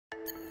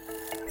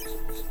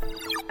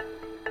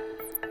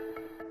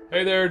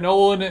Hey there,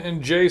 Nolan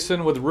and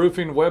Jason with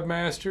Roofing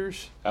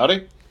Webmasters.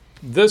 Howdy.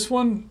 This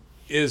one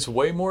is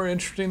way more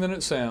interesting than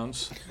it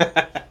sounds.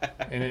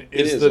 And It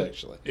is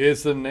actually.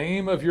 Is the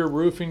name of your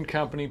roofing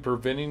company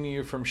preventing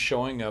you from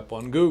showing up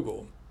on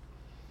Google?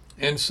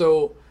 And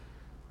so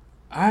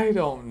I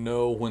don't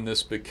know when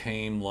this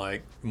became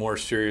like more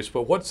serious,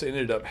 but what's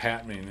ended up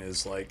happening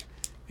is like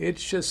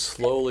it's just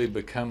slowly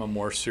become a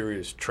more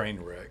serious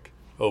train wreck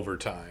over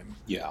time.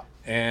 Yeah.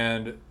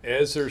 And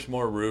as there's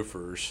more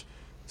roofers,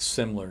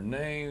 similar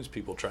names,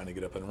 people trying to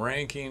get up in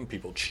ranking,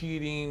 people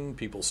cheating,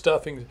 people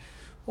stuffing,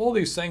 all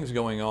these things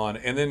going on.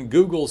 And then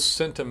Google's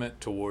sentiment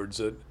towards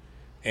it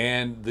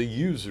and the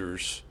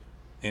user's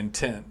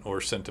intent or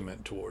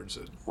sentiment towards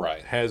it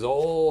Right. has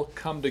all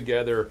come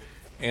together.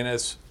 And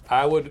as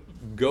I would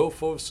go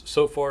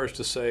so far as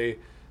to say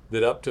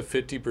that up to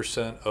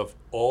 50% of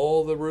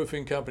all the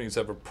roofing companies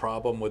have a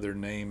problem with their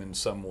name in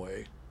some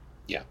way.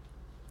 Yeah.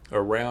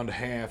 Around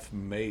half,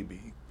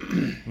 maybe.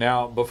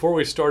 Now, before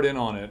we start in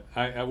on it,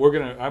 I'm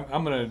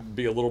gonna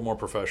be a little more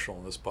professional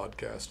in this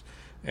podcast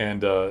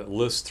and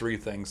list three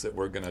things that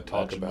we're gonna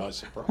talk Imagine my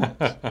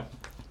about.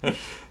 surprise.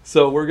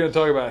 So we're gonna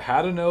talk about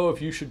how to know if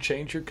you should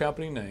change your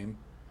company name,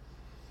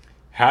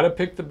 how to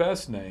pick the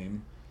best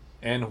name,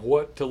 and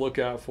what to look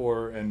out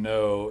for and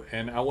know.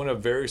 And I want to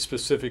very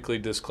specifically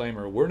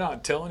disclaimer: we're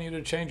not telling you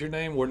to change your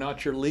name. We're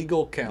not your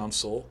legal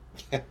counsel.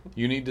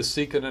 You need to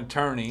seek an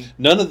attorney.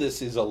 None of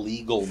this is a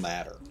legal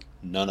matter.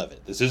 None of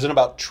it. This isn't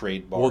about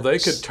trademarks. Well, they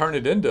could turn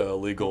it into a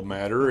legal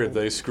matter if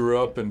they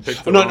screw up and pick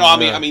the No, wrong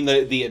I mean,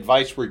 the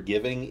advice we're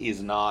giving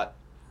is not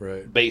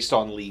right. based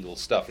on legal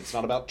stuff. It's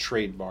not about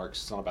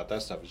trademarks. It's not about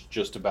that stuff. It's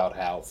just about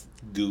how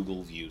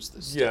Google views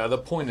this. Yeah, the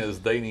point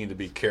is they need to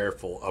be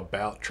careful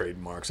about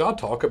trademarks. I'll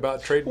talk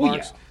about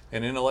trademarks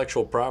and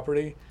intellectual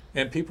property,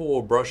 and people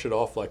will brush it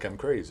off like I'm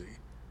crazy.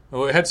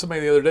 Well, I had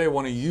somebody the other day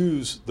want to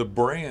use the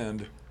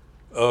brand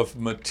of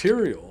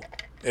material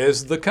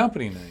as the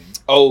company name.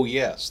 Oh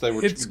yes, they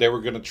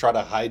were going to try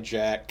to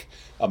hijack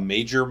a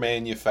major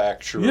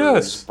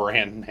manufacturer's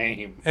brand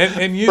name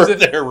and use it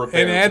their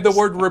repair and add the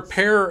word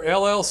Repair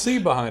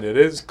LLC behind it.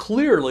 It's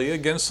clearly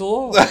against the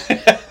law.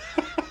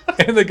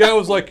 And the guy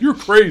was like, "You're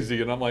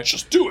crazy," and I'm like,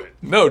 just do it.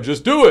 "No,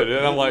 just do it."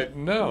 And I'm like,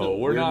 "No,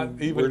 we're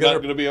not even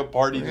going to be a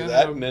party to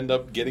that and end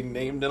up getting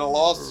named in a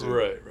lawsuit."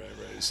 Right.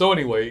 So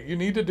anyway, you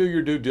need to do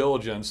your due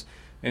diligence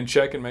and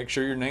check and make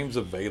sure your name's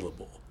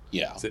available.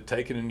 Yeah. Is it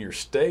taken in your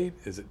state?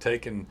 Is it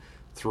taken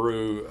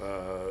through,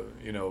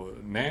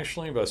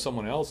 nationally by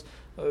someone else?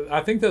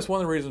 I think that's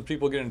one of the reasons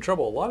people get in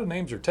trouble. A lot of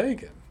names are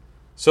taken.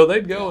 So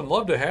they'd go and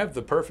love to have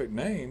the perfect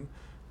name.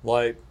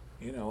 Like,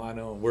 I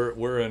know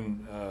we're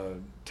in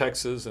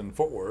Texas and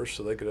Fort Worth,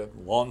 so they could have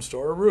Lawn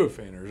Star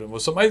Roofing, or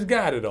somebody's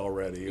got it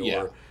already,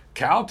 or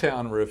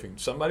Cowtown Roofing.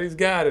 Somebody's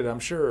got it, I'm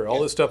sure.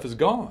 All this stuff is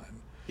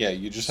gone. Yeah,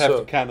 you just have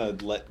to kind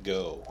of let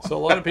go. So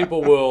a lot of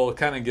people will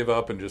kind of give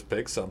up and just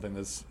pick something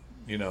that's,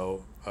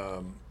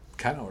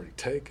 kind of already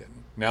taken.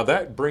 Now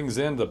that brings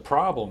in the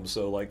problems.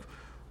 So like,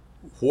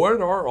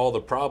 what are all the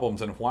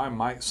problems and why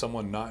might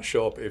someone not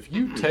show up? If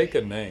you take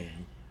a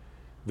name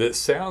that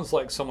sounds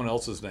like someone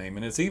else's name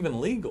and it's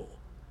even legal,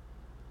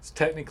 it's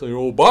technically,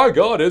 oh, by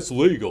God, it's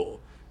legal.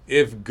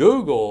 If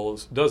Google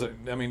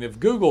if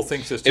Google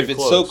thinks it's too close. If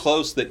it's so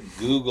close that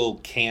Google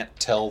can't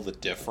tell the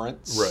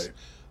difference, right,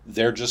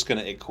 they're just going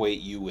to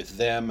equate you with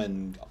them,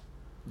 and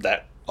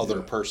that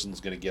other person's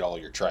going to get all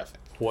your traffic.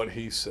 What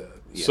he said.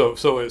 Yeah.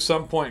 So at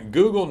some point,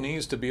 Google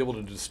needs to be able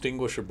to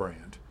distinguish a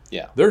brand.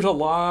 Yeah. There's a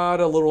lot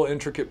of little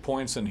intricate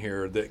points in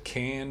here that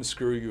can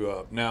screw you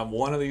up. Now,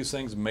 one of these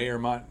things may or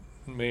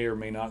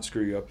may not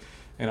screw you up,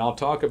 and I'll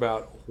talk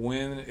about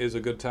when is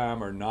a good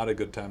time or not a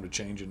good time to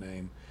change a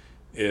name,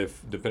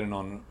 depending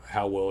on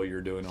how well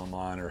you're doing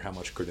online or how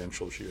much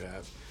credentials you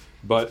have.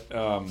 But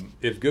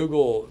if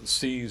Google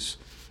sees,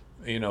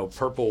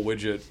 Purple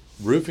Widget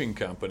Roofing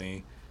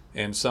Company,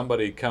 and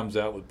somebody comes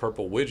out with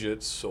Purple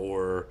Widgets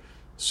or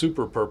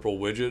Super Purple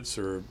Widgets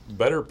or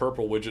Better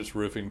Purple Widgets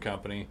Roofing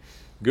Company,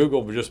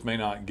 Google just may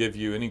not give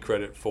you any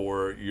credit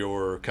for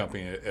your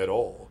company at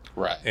all.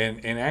 Right.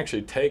 And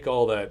actually take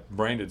all that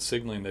branded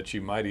signaling that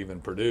you might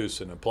even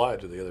produce and apply it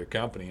to the other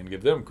company and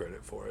give them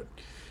credit for it.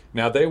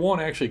 Now, they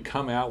won't actually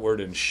come outward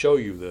and show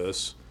you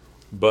this,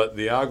 but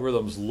the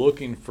algorithm's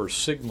looking for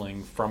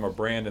signaling from a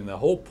brand. And the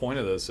whole point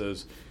of this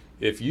is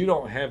if you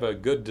don't have a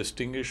good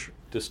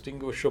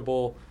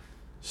distinguishable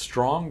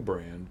strong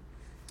brand,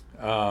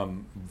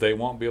 they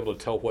won't be able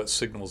to tell what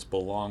signals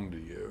belong to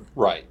you.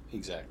 Right,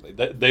 exactly.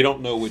 They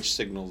don't know which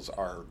signals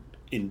are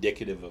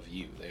indicative of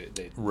you.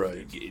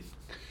 Right.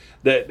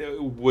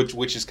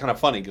 Which is kind of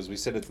funny because we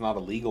said it's not a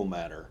legal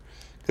matter.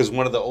 Because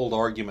one of the old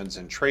arguments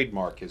in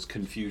trademark is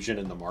confusion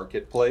in the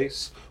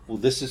marketplace. Well,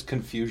 this is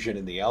confusion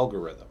in the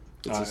algorithm.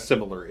 It's a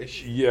similar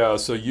issue. Yeah,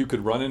 so you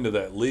could run into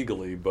that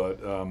legally,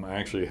 but I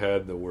actually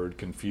had the word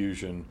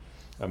confusion,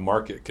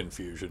 market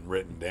confusion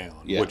written down,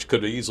 which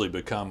could easily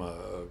become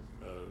a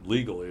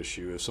legal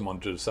issue if someone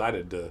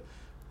decided to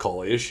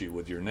call issue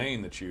with your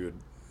name that you had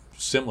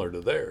similar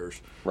to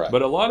theirs. Right.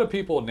 But a lot of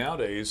people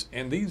nowadays,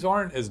 and these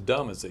aren't as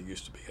dumb as they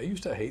used to be. I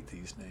used to hate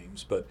these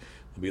names, but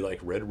it'll be like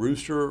Red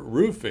Rooster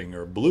Roofing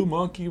or Blue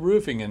Monkey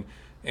Roofing,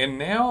 and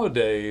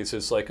nowadays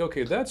it's like,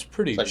 okay, that's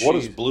pretty. It's like, cheesy. what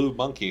does Blue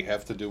Monkey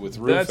have to do with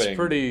roofing? That's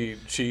pretty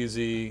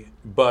cheesy.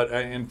 But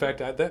in fact,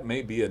 that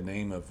may be a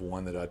name of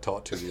one that I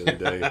talked to the other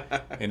day,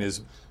 and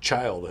his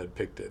child had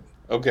picked it.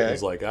 Okay.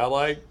 He's like, I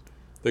like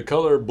the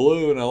color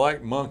blue and I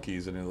like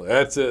monkeys. And he's like,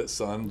 that's it,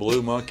 son,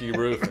 Blue Monkey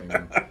Roofing.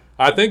 And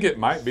I think it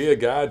might be a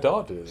guy I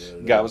talked to.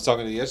 The guy I was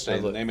talking to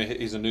yesterday,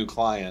 he's a new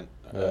client,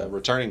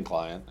 returning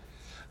client.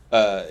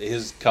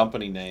 His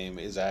company name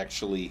is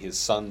actually his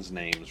son's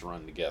names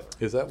run together.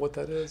 Is that what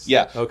that is?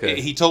 Yeah.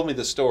 Okay. He told me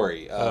the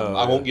story.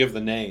 I won't give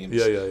the names.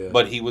 Yeah.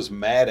 But he was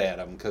mad at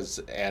him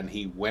and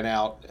he went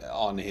out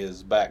on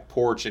his back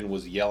porch and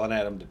was yelling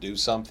at him to do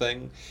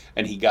something,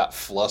 and he got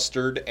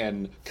flustered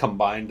and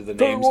combined the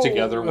names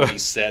together when he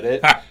said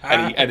it,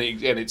 and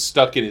it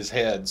stuck in his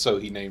head, so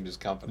he named his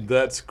company.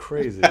 That's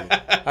crazy.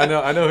 I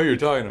know who you're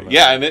talking about.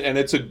 Yeah, and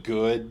it's a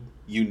good,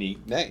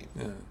 unique name.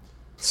 Yeah.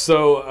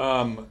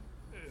 So.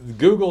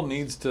 Google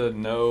needs to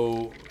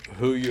know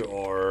who you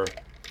are.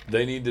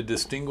 They need to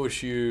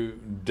distinguish you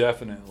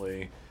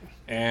definitely,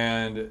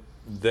 and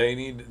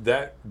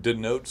that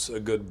denotes a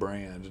good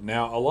brand.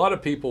 Now, a lot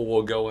of people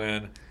will go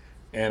in,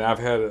 and I've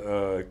had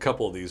a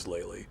couple of these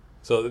lately.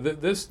 So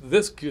this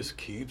just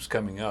keeps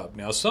coming up.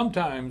 Now,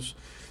 sometimes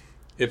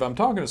if I'm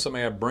talking to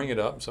somebody, I bring it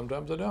up.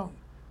 Sometimes I don't.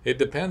 It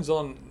depends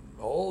on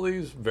all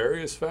these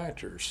various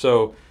factors.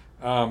 So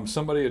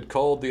somebody had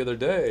called the other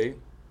day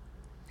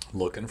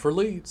looking for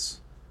leads.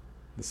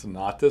 This is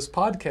not this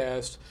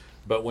podcast,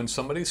 but when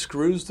somebody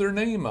screws their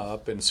name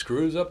up and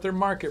screws up their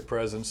market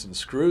presence and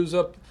screws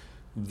up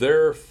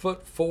their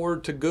foot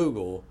forward to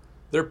Google,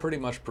 they're pretty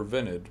much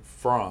prevented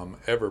from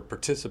ever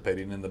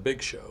participating in the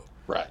big show.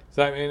 Right.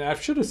 So, I mean, I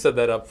should have said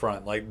that up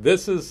front. Like,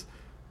 this is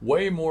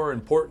way more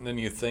important than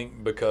you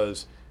think,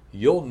 because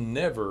you'll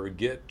never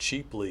get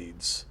cheap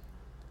leads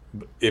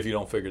if you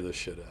don't figure this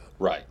shit out.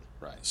 Right.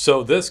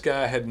 So this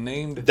guy had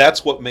named...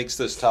 That's what makes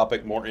this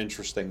topic more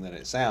interesting than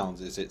it sounds,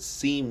 is it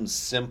seems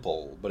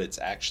simple, but it's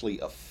actually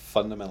a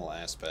fundamental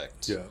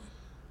aspect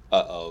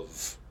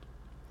of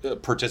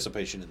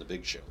participation in the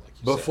big show, like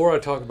you Before I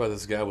talk about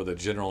this guy with a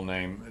general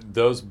name,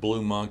 those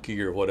Blue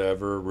Monkey or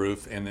whatever,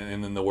 roof, and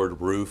then the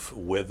word roof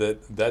with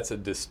it, that's a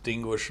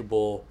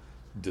distinguishable,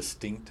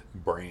 distinct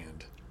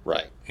brand.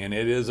 Right. And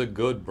it is a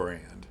good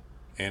brand,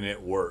 and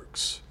it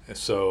works.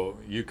 So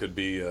you could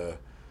be a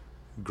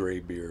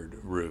Graybeard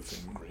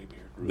Roofing.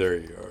 There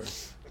you are.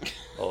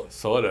 Oh,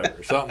 so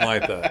whatever, something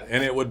like that,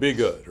 and it would be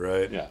good,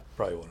 right? Yeah,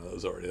 probably one of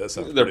those already. That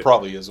sounds. There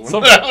probably is one.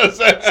 Somebody's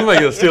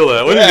gonna steal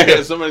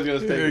that. Somebody's gonna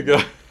There you take go.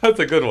 it. That's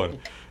a good one.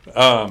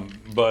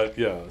 But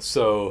yeah,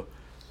 so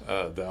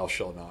thou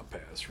shalt not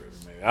pass river.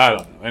 Maybe I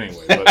don't know.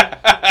 Anyway,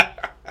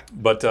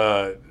 but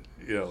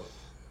you know,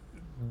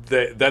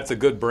 that's a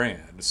good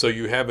brand. So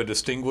you have a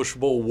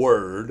distinguishable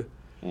word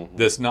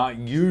that's not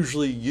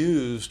usually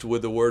used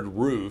with the word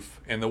roof,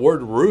 and the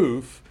word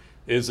roof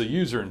is a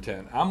user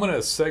intent. I'm going to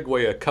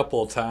segue a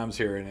couple of times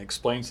here and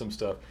explain some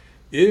stuff.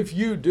 If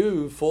you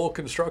do full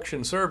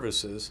construction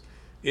services,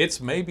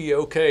 it's maybe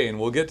okay, and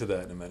we'll get to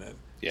that in a minute.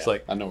 Yeah, it's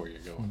like, I know where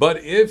you're going.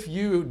 But if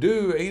you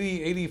do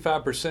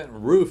 85%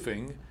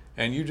 roofing,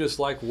 and you just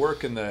like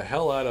working the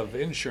hell out of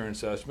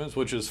insurance estimates,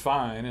 which is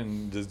fine,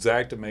 and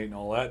Xactimate and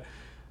all that,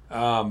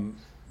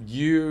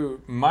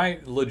 you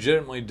might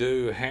legitimately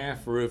do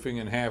half roofing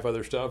and half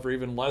other stuff, or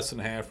even less than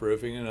half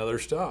roofing and other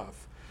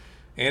stuff.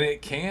 And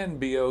it can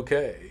be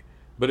okay.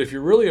 But if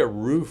you're really a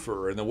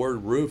roofer and the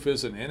word roof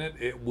isn't in it,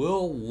 it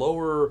will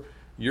lower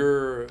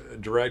your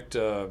direct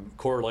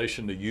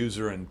correlation to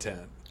user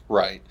intent.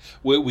 Right.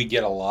 We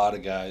get a lot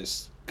of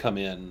guys come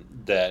in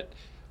that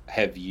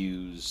have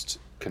used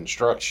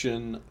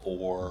construction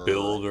or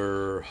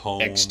builder,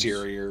 homes,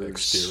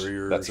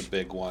 exteriors. That's a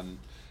big one.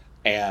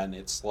 And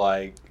it's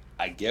like,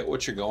 I get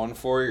what you're going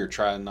for. You're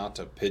trying not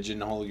to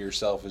pigeonhole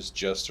yourself as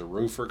just a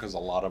roofer, because a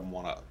lot of them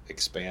want to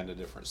expand to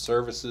different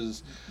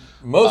services.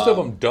 Most of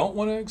them don't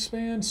want to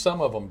expand.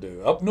 Some of them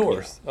do. Up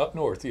north,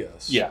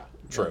 yes. Yeah,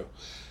 true.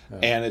 Yeah.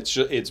 And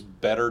it's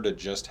better to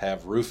just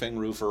have roofing,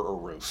 roofer, or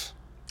roof.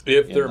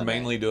 If they're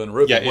mainly doing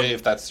roofing. Yeah,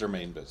 if that's their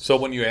main business. So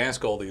when you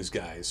ask all these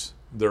guys,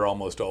 they're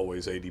almost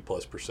always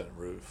 80+%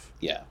 roof.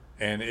 Yeah.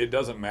 And it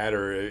doesn't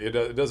matter.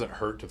 It doesn't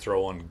hurt to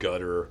throw on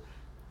gutter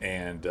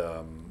and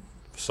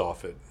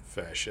soffit,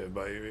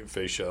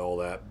 fascia, all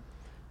that,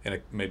 and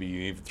maybe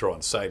you even throw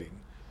on siding.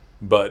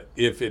 But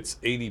if it's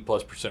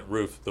 80+%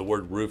 roof, the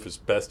word roof is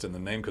best in the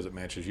name because it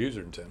matches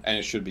user intent. And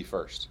it should be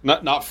first.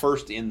 Not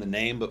first in the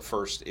name, but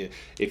first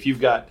if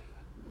you've got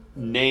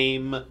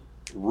name,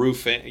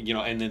 roofing,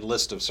 and then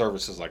list of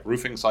services like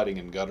roofing, siding,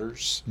 and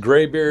gutters.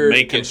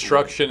 Graybeard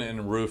Construction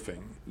and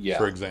Roofing,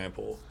 for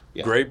example.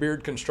 Yeah.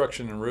 Graybeard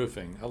Construction and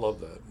Roofing. I love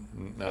that.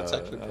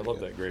 I love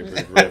that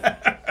Graybeard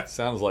roof.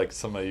 Sounds like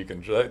somebody you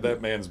can.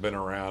 That man's been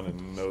around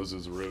and knows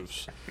his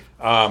roofs.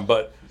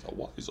 But he's a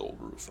wise old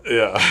roofer.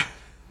 Yeah.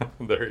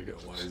 There you go,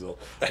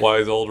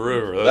 wise old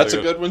roofer. That's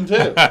a good one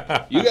too.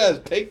 You guys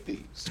take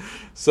these.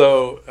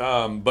 So,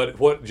 but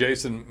what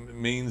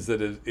Jason means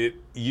that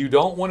you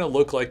don't want to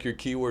look like your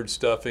keyword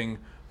stuffing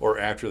or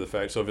after the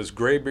fact. So if it's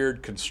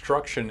graybeard,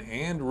 construction,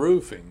 and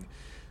roofing,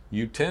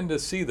 we tend to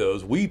see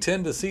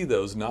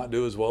those not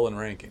do as well in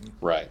ranking.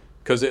 Right.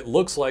 Because it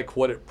looks like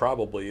what it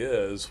probably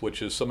is,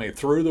 which is somebody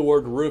threw the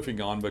word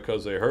roofing on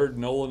because they heard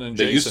Nolan and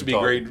Jason They used to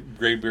be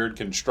graybeard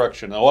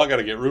construction. Oh, I got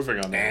to get roofing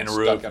on there. And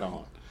stuck it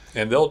on.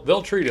 And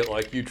they'll treat it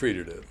like you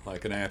treated it,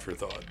 like an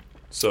afterthought.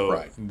 So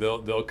right.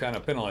 they'll kind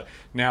of penalize.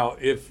 Now,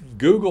 if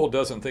Google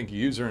doesn't think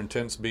user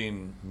intent's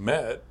being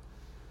met,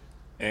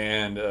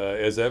 and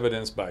as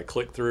evidenced by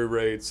click-through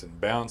rates and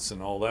bounce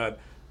and all that,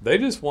 they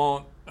just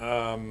won't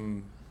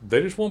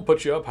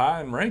put you up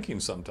high in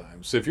rankings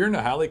sometimes. So if you're in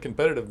a highly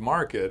competitive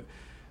market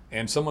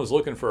and someone's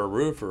looking for a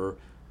roofer,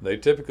 they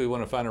typically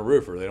want to find a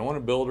roofer. They don't want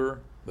a builder.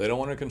 They don't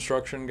want a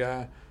construction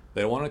guy.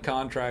 They don't want a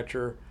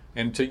contractor.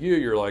 And to you,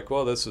 you're like,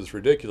 well, this is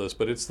ridiculous.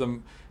 But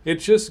and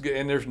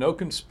there's no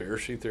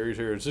conspiracy theories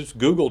here. It's just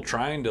Google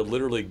trying to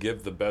literally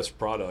give the best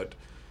product,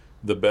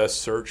 the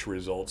best search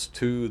results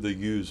to the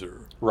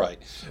user. Right.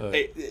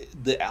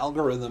 The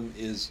algorithm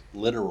is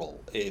literal.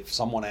 If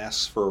someone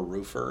asks for a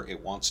roofer, it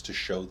wants to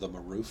show them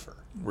a roofer.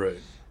 Right.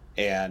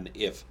 And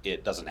if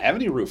it doesn't have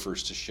any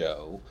roofers to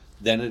show,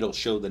 then it'll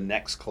show the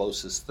next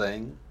closest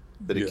thing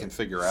that it can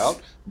figure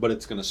out, but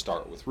it's going to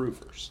start with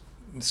roofers.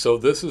 So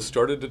this has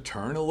started to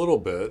turn a little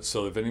bit.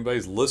 So if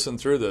anybody's listened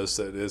through this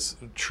that is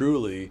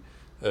truly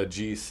a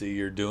GC,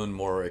 you're doing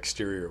more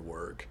exterior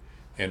work,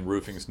 and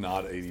roofing's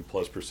not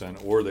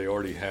 80+%, or they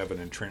already have an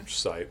entrenched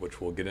site,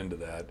 which we'll get into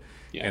that,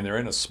 and they're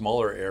in a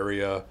smaller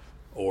area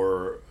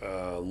or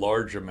a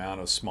large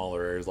amount of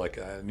smaller areas, like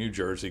New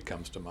Jersey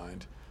comes to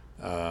mind,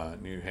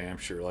 New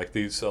Hampshire, like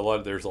there's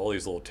all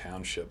these little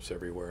townships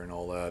everywhere and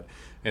all that,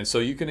 and so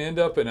you can end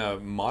up in a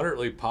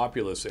moderately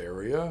populous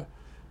area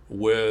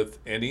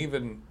and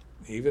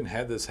even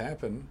had this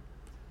happen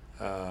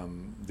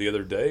the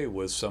other day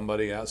with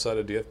somebody outside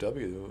of DFW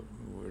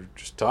we were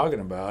just talking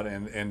about,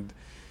 and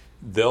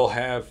they'll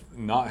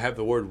not have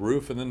the word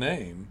roof in the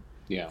name,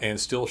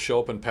 and still show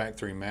up in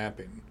PAC3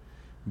 mapping.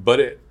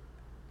 But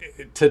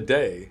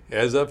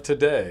as of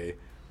today,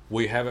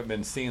 we haven't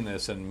been seeing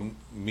this in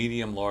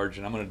medium, large,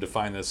 and I'm going to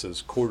define this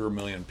as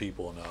 250,000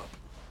 people and up.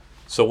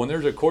 So when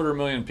there's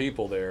 250,000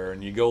 people there,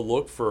 and you go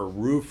look for a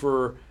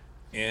roofer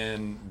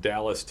in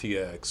Dallas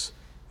TX,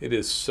 it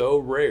is so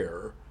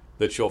rare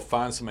that you'll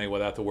find somebody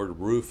without the word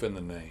roof in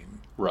the name.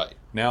 Right.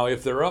 Now,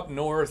 if they're up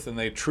north and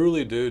they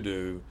truly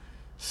do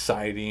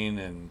siding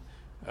and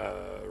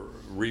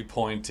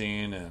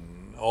repointing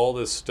and all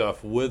this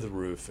stuff with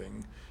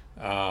roofing,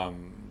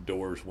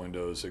 doors,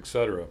 windows,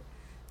 etc.,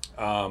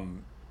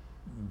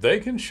 they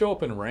can show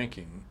up in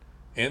ranking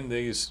in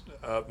these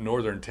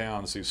northern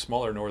towns, these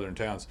smaller northern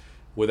towns,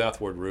 without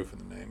the word roof in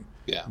the name.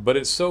 Yeah. But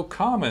it's so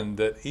common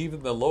that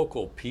even the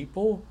local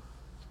people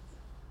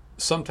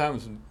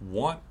sometimes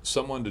want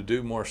someone to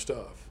do more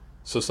stuff.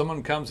 So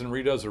someone comes and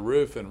redoes a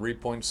roof and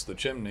repoints the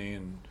chimney,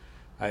 and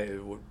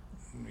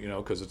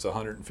because it's a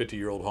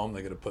 150-year-old home,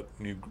 they got to put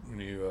new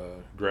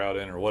grout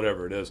in or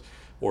whatever it is,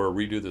 or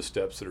redo the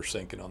steps that are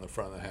sinking on the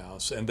front of the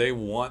house, and they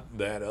want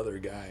that other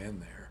guy in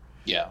there.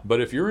 Yeah.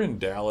 But if you're in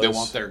Dallas, they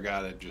want their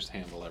guy to just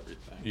handle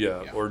everything.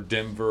 Yeah, or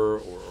Denver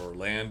or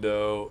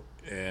Orlando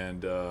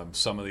and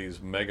some of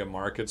these mega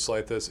markets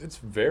like this, it's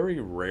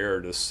very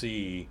rare to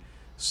see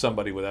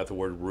somebody without the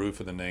word roof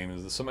in the name.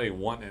 Is somebody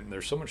wanting it? And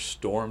there's so much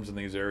storms in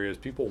these areas.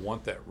 People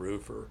want that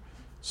roof. Or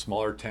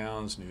smaller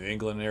towns, New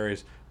England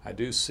areas, I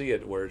do see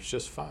it where it's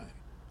just fine.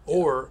 Yeah.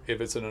 Or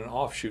if it's in an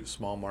offshoot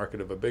small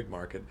market of a big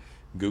market,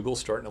 Google's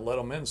starting to let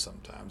them in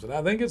sometimes. And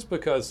I think it's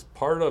because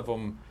part of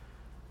them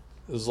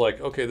is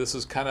like, okay, this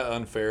is kind of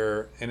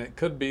unfair. And it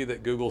could be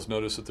that Google's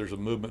noticed that there's a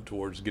movement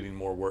towards getting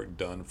more work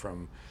done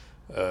from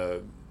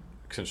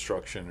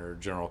construction or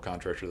general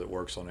contractor that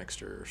works on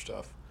exterior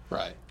stuff.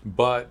 Right.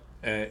 But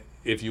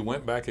if you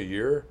went back a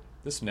year,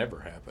 this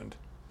never happened.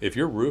 If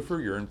you're a roofer,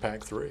 you're in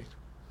PAC3.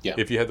 Yeah.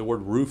 If you had the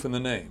word roof in the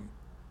name,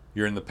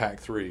 you're in the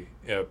PAC3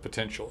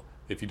 potential.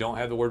 If you don't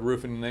have the word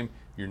roof in the name,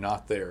 you're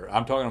not there.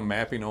 I'm talking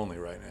mapping only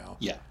right now.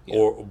 Yeah.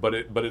 But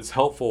it's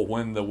helpful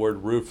when the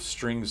word roof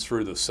strings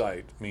through the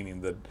site,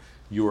 meaning the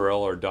URL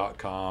or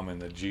 .com and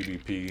the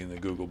GBP and the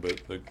Google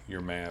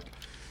your map.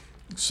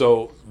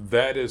 So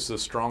that is the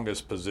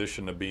strongest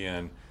position to be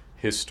in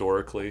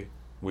historically.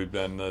 We've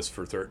done this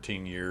for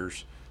 13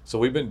 years. So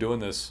we've been doing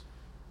this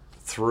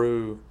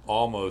through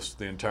almost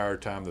the entire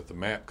time that the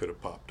map could have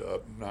popped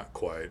up. Not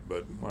quite,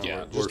 but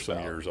we're some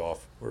years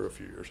off. We're a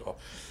few years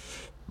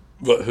off.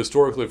 But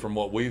historically, from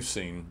what we've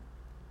seen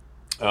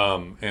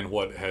and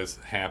what has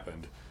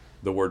happened,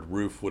 the word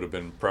roof would have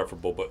been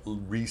preferable. But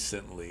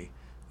recently,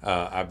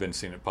 I've been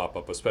seeing it pop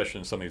up, especially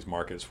in some of these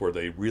markets where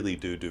they really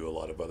do a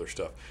lot of other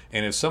stuff.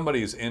 And if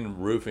somebody's in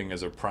roofing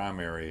as a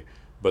primary,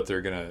 but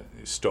they're going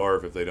to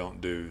starve if they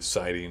don't do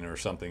siding or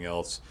something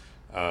else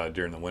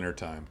during the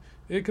wintertime,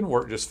 it can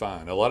work just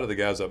fine. A lot of the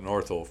guys up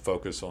north will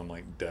focus on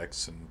like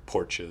decks and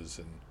porches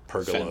and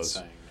pergolas.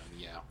 Fencing,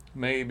 Yeah.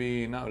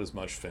 Maybe not as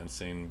much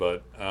fencing,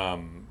 but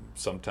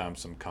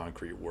sometimes some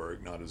concrete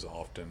work, not as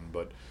often,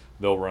 but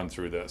they'll run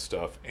through that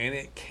stuff, and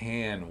it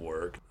can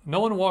work.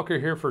 Nolan Walker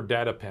here for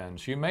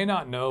DataPens. You may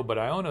not know, but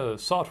I own a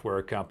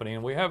software company,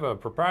 and we have a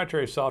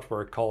proprietary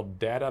software called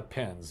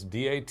DataPens,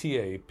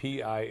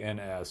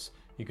 DATAPINS.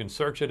 You can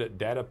search it at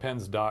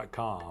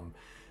datapens.com.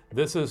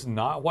 This is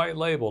not white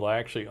labeled. I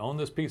actually own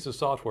this piece of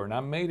software, and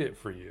I made it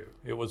for you.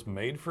 It was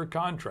made for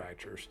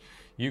contractors.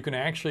 You can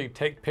actually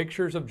take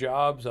pictures of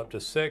jobs, up to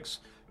 6,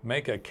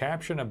 make a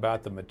caption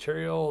about the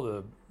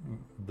material,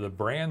 the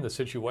brand, the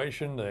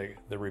situation,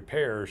 the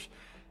repairs,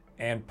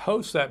 and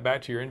post that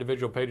back to your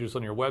individual pages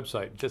on your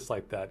website, just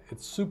like that.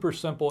 It's super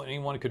simple.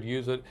 Anyone could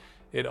use it.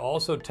 It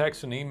also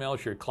texts and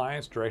emails your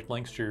clients direct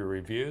links to your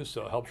reviews,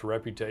 so it helps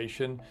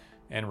reputation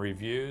and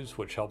reviews,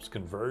 which helps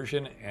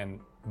conversion and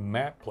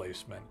map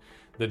placement.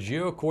 The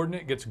geo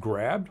coordinate gets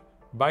grabbed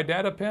by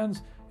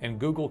DataPens, and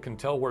Google can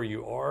tell where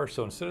you are.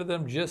 So instead of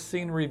them just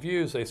seeing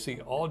reviews, they see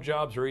all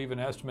jobs or even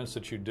estimates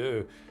that you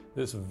do.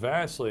 This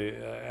vastly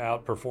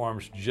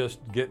outperforms just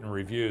getting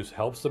reviews.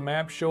 Helps the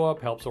map show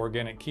up, helps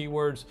organic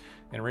keywords.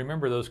 And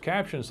remember, those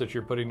captions that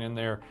you're putting in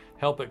there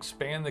help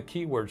expand the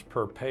keywords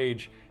per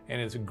page,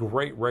 and it's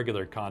great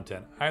regular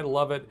content. I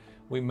love it.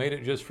 We made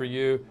it just for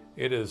you.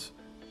 It is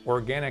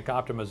organic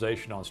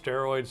optimization on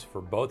steroids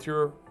for both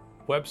your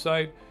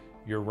website,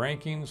 your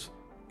rankings,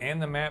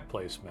 and the map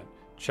placement.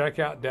 Check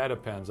out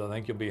DataPens. I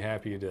think you'll be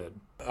happy you did.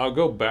 I'll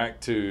go back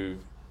to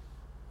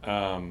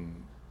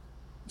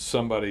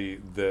somebody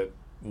that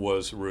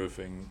was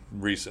roofing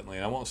recently.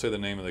 I won't say the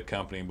name of the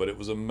company, but it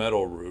was a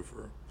metal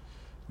roofing.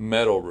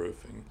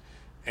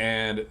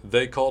 And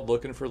they called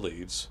looking for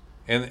leads.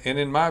 And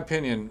in my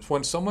opinion,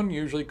 when someone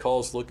usually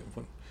calls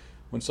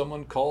when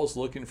someone calls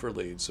looking for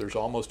leads, there's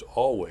almost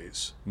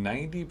always,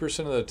 90%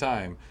 of the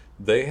time,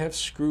 they have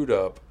screwed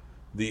up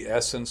the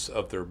essence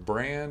of their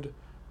brand,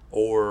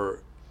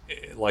 or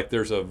like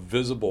there's a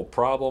visible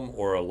problem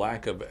or a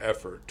lack of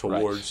effort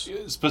towards...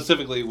 Right.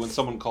 Specifically when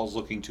someone calls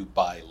looking to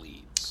buy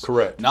leads.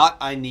 Correct. Not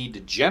I need to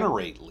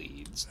generate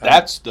leads.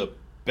 That's the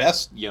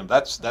best,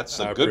 that's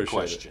a good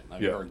question.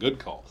 Or a good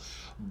call.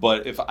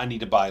 But if I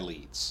need to buy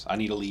leads, I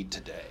need a lead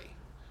today.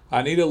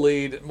 I need a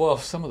lead. Well,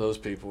 some of those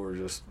people are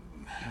just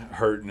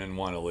hurting and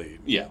want a lead.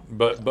 Yeah.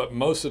 But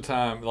most of the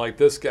time, like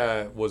this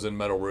guy was in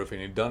metal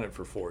roofing. He'd done it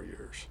for 4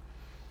 years.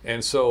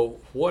 And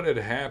so what had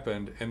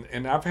happened,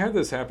 and I've had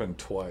this happen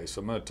twice.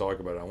 I'm going to talk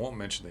about it. I won't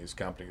mention these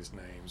companies'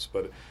 names,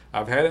 but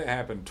I've had it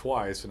happen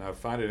twice, and I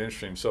find it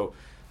interesting. So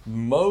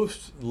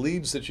most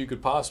leads that you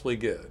could possibly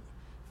get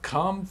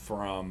come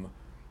from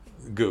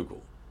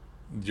Google.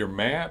 Your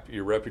map,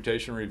 your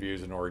reputation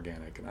reviews, and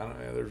organic. And I don't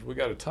know, we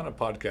got a ton of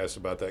podcasts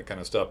about that kind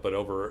of stuff, but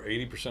over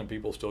 80% of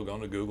people still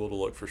going to Google to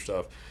look for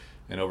stuff,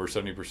 and over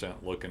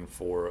 70% looking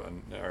for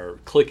or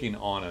clicking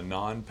on a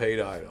non-paid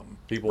item.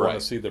 People want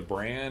to see the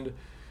brand.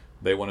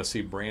 They want to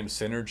see brand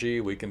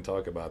synergy. We can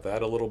talk about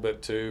that a little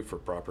bit too for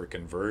proper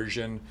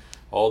conversion.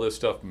 All this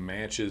stuff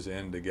matches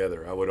in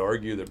together. I would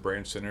argue that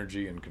brand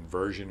synergy and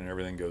conversion and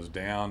everything goes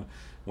down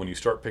when you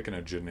start picking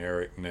a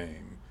generic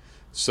name.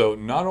 So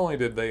not only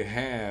did they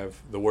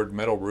have the word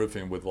metal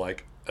roofing with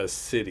like a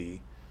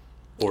city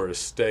or a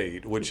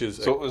state, which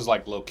is... So it was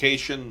like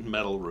location,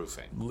 metal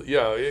roofing.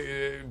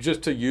 Yeah,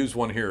 just to use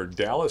one here,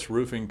 Dallas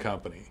Roofing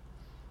Company,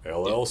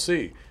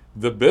 LLC. Yeah.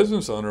 The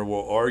business owner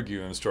will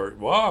argue and start,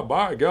 well,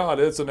 by God,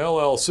 it's an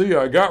LLC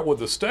I got with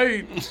the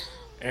state.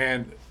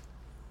 And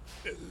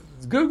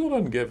Google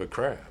doesn't give a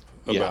crap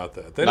about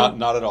that. They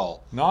not at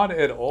all. Not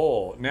at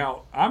all.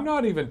 Now, I'm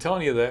not even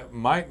telling you that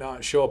might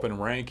not show up in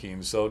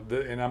rankings,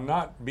 and I'm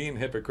not being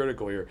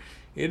hypocritical here.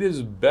 It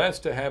is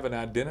best to have an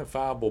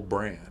identifiable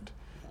brand.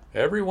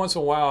 Every once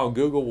in a while,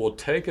 Google will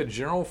take a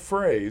general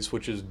phrase,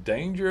 which is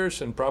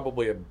dangerous and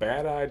probably a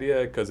bad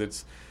idea because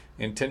it's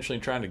intentionally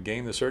trying to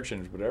game the search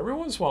engine. But every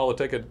once in a while,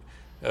 they'll take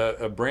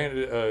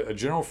a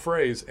general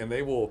phrase, and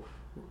they will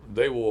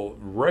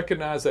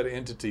recognize that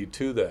entity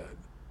to that,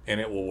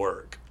 and it will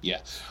work. Yeah.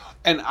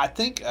 And I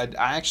think I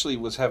actually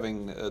was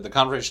having the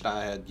conversation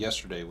I had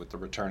yesterday with the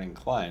returning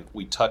client.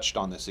 We touched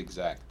on this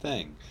exact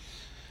thing.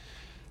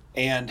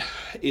 And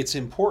it's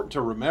important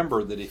to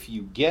remember that if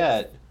you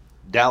get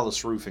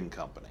Dallas Roofing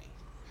Company,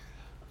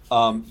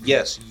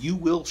 yes, you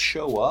will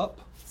show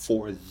up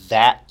for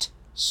that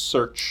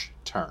search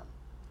term.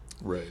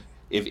 Right.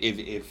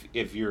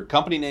 If your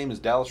company name is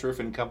Dallas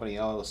Roofing Company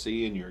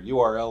LLC and your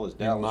URL is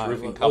Dallas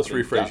Roofing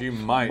Company, let's rephrase. You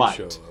might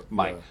show up.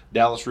 Might.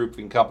 Yeah.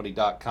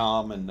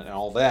 DallasRoofingCompany.com and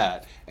all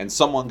that, and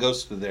someone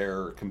goes to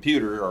their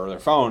computer or their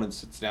phone and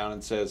sits down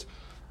and says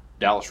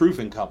Dallas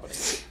Roofing Company.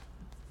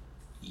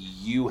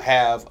 You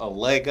have a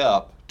leg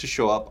up to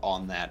show up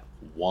on that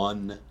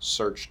one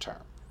search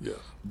term. Yeah.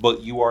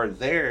 But you are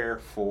there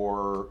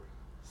for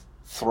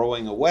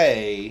throwing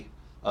away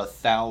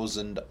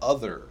 1,000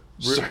 other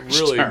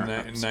really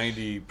terms.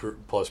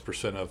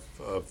 90+%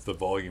 of the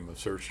volume of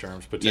search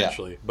terms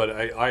potentially. Yeah. But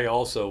I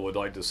also would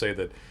like to say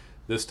that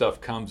this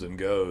stuff comes and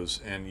goes,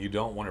 and you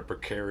don't want a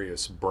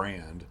precarious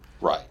brand.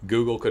 Right.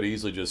 Google could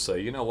easily just say,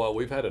 you know what,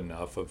 we've had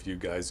enough of you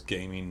guys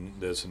gaming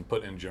this and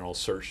putting in general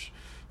search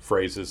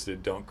phrases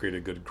that don't create a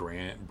good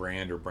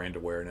brand or brand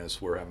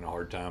awareness. We're having a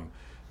hard time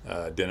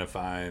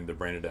identifying the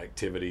branded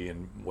activity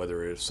and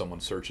whether if someone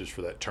searches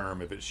for that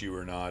term, if it's you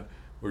or not.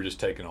 We're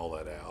just taking all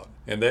that out.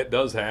 And that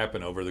does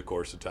happen over the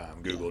course of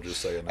time. Google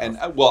just say enough.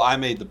 And well, I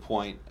made the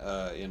point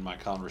in my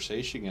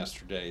conversation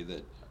yesterday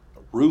that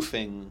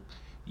roofing,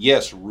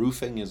 yes,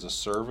 roofing is a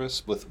service,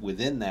 but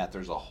within that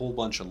there's a whole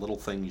bunch of little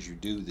things you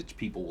do that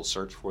people will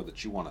search for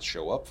that you want to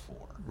show up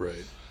for.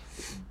 Right.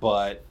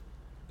 But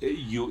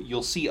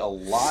you'll see a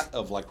lot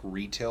of like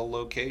retail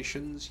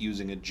locations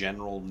using a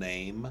general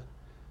name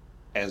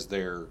as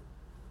their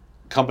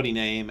company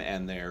name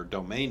and their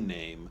domain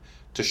name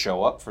to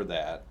show up for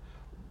that.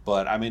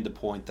 But I made the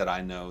point that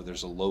I know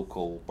there's a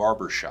local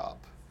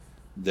barbershop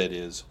that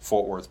is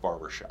Fort Worth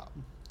Barbershop.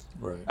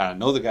 Right. And I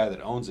know the guy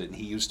that owns it, and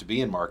he used to be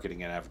in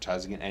marketing and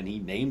advertising, and he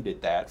named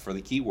it that for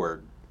the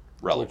keyword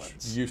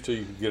relevance. Which used to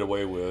you could get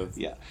away with.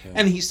 Yeah.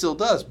 And he still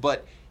does,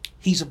 but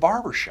he's a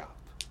barbershop.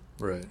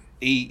 Right.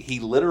 He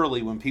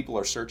literally, when people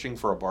are searching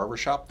for a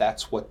barbershop,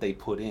 that's what they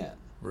put in.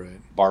 Right.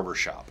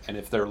 Barbershop. And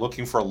if they're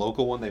looking for a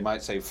local one, they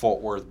might say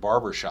Fort Worth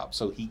Barbershop.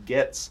 So he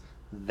gets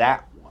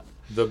that one.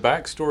 The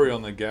backstory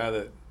on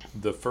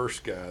the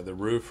first guy, the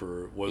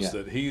roofer, was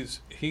that he's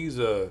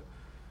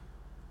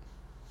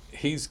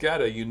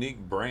got a unique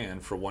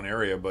brand for one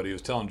area, but he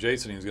was telling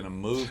Jason he was going to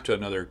move to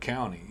another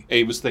county.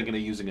 He was thinking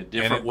of using a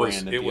different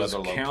brand at the other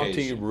location.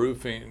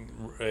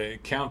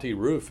 County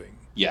Roofing.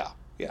 Yeah.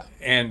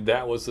 And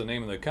that was the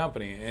name of the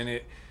company.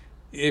 And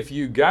if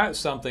you got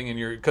something in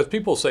your, because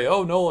people say,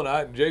 oh,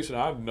 Nolan, Jason,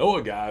 I know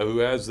a guy who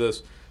has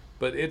this,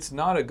 but it's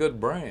not a good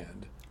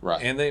brand.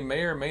 Right. And they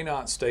may or may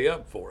not stay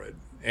up for it.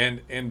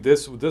 And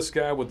this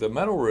guy with the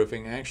metal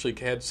roofing actually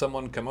had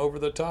someone come over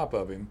the top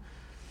of him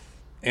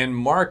and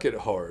mark it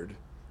hard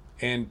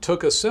and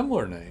took a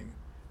similar name.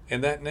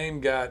 And that name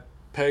got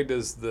pegged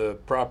as the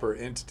proper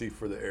entity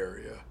for the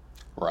area.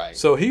 Right.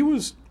 So he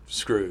was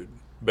screwed,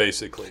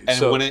 basically.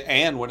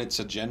 And when it's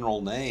a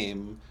general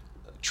name,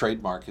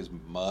 trademark is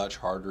much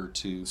harder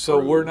to So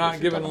prove we're not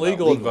giving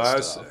legal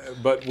advice, stuff.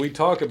 but we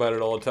talk about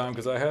it all the time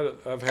because I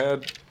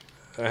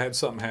had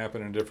something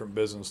happen in a different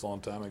business a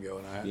long time ago,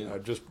 and I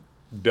just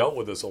dealt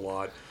with this a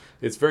lot.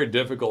 It's very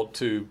difficult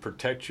to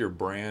protect your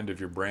brand if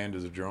your brand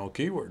is a general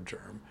keyword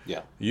term.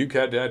 Yeah. You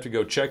had to have to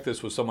go check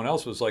this with someone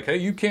else. It's like, hey,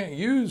 you can't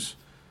use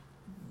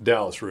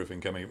Dallas Roofing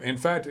Company. In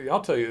fact,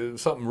 I'll tell you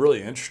something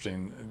really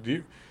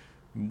interesting.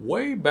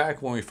 Way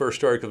back when we first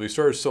started, because we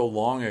started so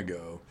long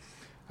ago,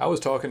 I was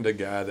talking to a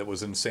guy that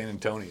was in San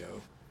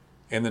Antonio,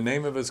 and the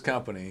name of his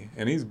company,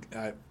 and he's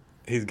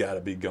got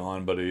to be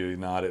gone, but he's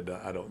not.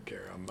 I don't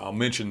care. I'll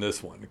mention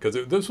this one because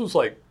this was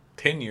like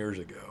 10 years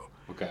ago.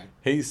 Okay.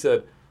 He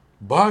said,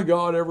 by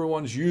God,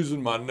 everyone's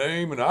using my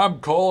name, and I'm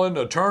calling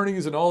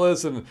attorneys and all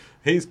this, and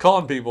he's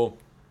calling people.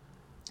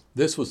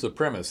 This was the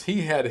premise.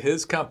 He had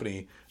his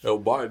company,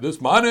 this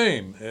is my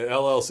name,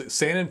 LLC,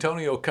 San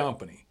Antonio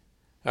Company,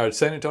 or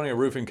San Antonio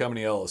Roofing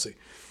Company, LLC.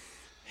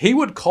 He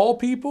would call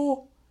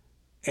people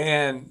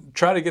and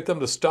try to get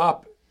them to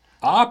stop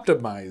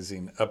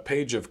optimizing a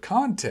page of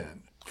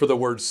content for the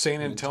word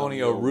San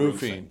Antonio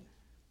Roofing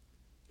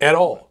at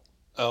all.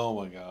 Oh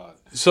my God.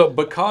 So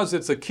because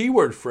it's a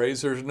keyword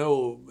phrase, there's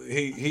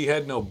he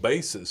had no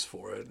basis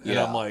for it. And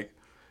I'm like,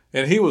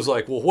 and he was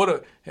like,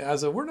 well, I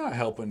said, we're not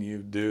helping you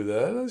do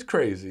that. That's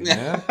crazy,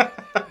 man.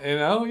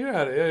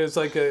 It's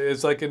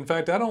like, in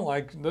fact, I don't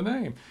like the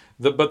name.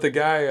 But the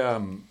guy,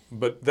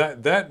 but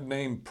that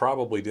name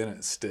probably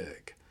didn't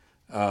stick.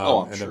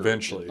 I'm and sure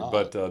eventually,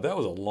 but that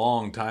was a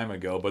long time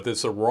ago. But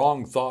it's a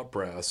wrong thought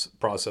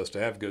process to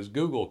have because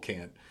Google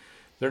can't.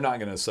 They're not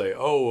going to say,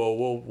 "Oh,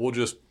 well, we'll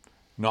just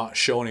not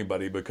show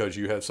anybody because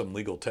you have some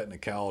legal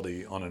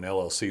technicality on an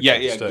LLC."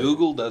 Yeah.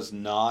 Google does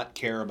not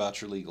care about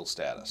your legal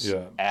status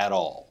at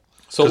all.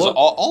 So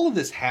all of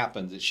this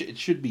happens. It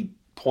should be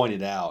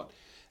pointed out.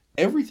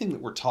 Everything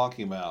that we're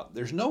talking about,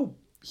 there's no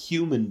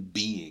human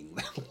being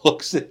that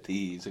looks at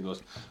these and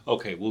goes,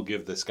 okay, we'll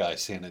give this guy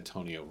San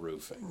Antonio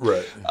Roofing.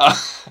 Right.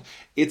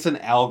 It's an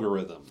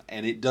algorithm,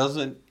 and it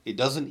doesn't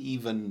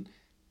even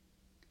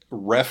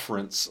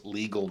reference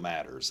legal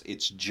matters.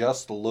 It's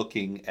just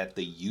looking at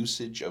the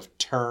usage of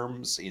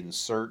terms in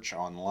search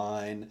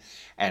online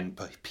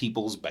and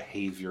people's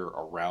behavior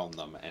around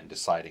them and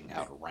deciding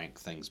how to rank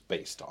things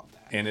based on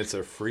that. And it's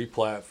a free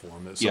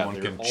platform that someone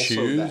can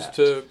choose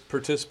to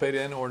participate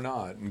in or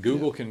not. And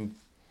Google can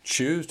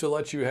choose to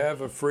let you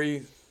have a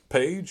free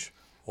page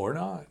or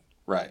not.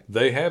 Right.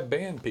 They have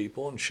banned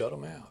people and shut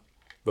them out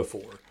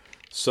before.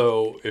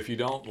 So if you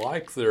don't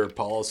like their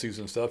policies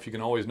and stuff, you can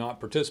always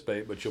not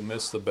participate, but you'll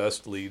miss the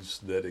best leads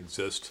that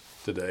exist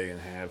today and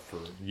have for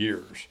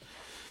years.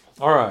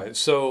 All right.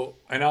 So,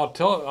 and I'll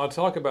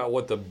talk about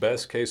what the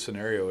best case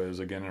scenario is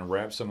again and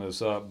wrap some of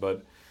this up.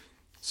 But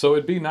so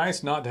it'd be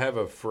nice not to have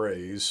a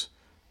phrase.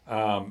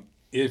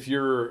 If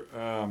you're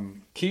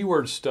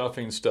keyword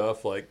stuffing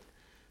stuff like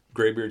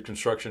Graybeard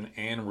Construction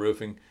and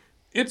Roofing,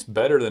 it's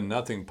better than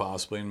nothing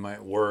possibly and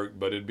might work,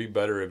 but it'd be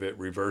better if it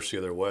reversed the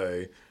other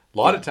way. A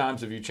lot of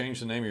times, if you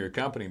change the name of your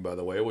company, by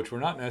the way, which we're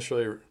not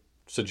necessarily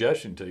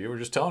suggesting to you, we're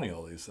just telling you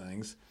all these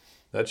things.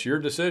 That's your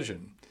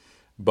decision.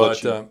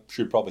 But you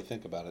should probably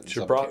think about it. In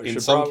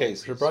should some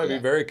cases, should probably be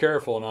very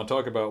careful. And I'll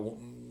talk about,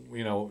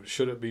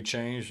 should it be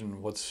changed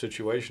and what the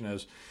situation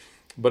is.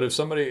 But if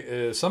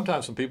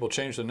sometimes when people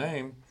change the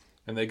name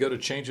and they go to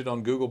change it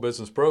on Google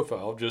Business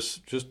Profile,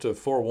 just to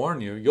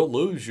forewarn you, you'll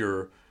lose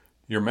your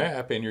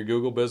map in your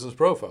Google Business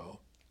Profile.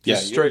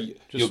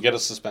 You'll get a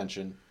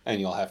suspension, and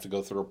you'll have to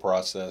go through a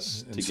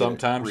process to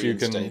sometimes get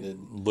it reinstated. you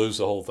can lose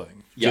the whole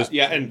thing.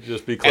 And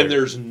just be clear. And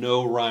there's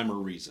no rhyme or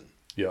reason.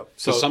 Yeah.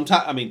 So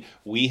sometimes,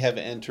 we have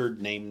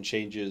entered name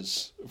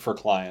changes for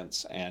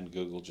clients, and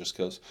Google just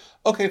goes,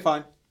 "Okay,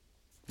 fine,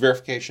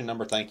 verification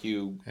number, thank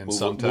you." And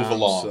sometimes move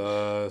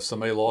along.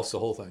 Somebody lost the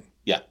whole thing.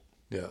 Yeah.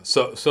 Yeah.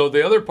 So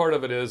the other part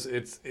of it is,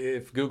 it's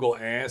if Google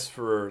asks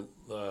for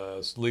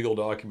legal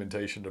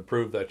documentation to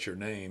prove that's your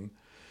name.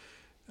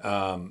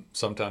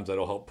 Sometimes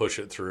that'll help push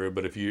it through,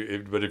 but if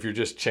you're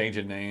just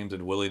changing names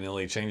and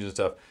willy-nilly changing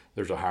stuff,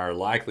 there's a higher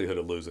likelihood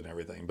of losing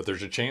everything. But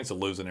there's a chance of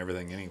losing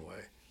everything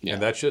anyway,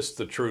 and that's just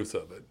the truth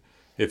of it.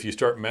 If you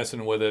start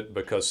messing with it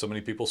because so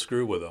many people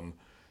screw with them,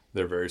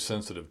 they're very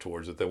sensitive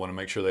towards it. They want to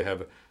make sure they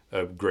have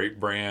a great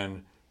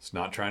brand. It's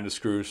not trying to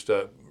screw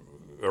stuff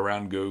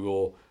around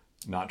Google,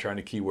 not trying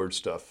to keyword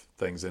stuff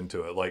things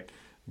into it, like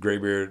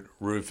Graybeard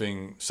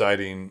Roofing,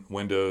 Siding,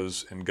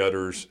 Windows, and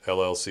Gutters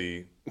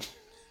LLC.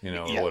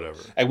 Or whatever.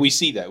 And we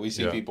see that. We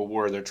see people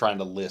where they're trying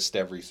to list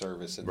every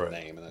service in the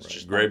name, and that's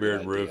just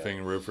Graybeard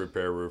Roofing, roof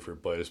repair, roof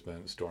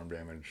replacement, storm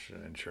damage,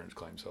 insurance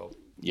claims help.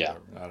 Yeah.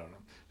 I don't know.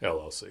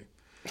 LLC.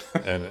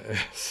 And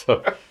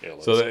so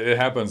it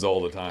happens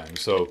all the time.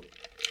 So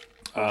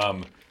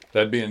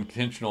that'd be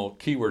intentional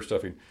keyword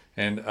stuffing.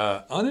 And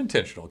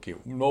unintentional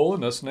keyword.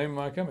 Nolan, that's the name of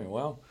my company.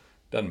 Well,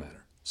 doesn't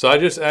matter. So I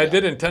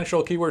did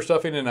intentional keyword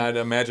stuffing, and I'd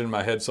imagine in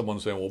my head someone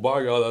saying, well,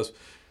 by God, that's...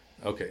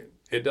 Okay,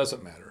 it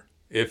doesn't matter.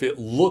 If it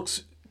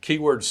looks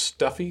keyword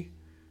stuffy,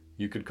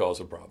 you could cause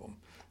a problem.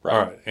 Right.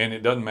 All right. And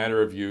it doesn't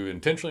matter if you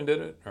intentionally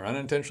did it or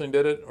unintentionally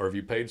did it, or if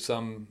you paid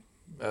some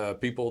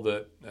people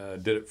that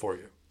did it for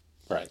you.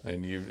 Right.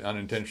 And you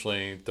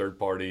unintentionally, third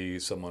party,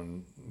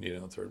 someone,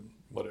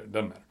 whatever, it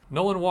doesn't matter.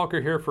 Nolan Walker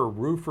here for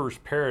Roofers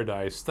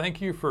Paradise. Thank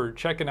you for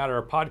checking out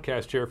our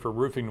podcast here for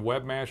Roofing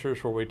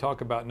Webmasters, where we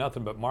talk about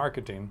nothing but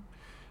marketing.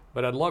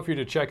 But I'd love for you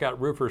to check out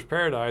Roofers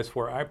Paradise,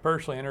 where I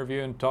personally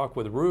interview and talk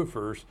with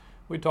roofers.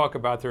 We talk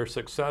about their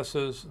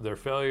successes, their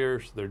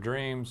failures, their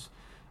dreams,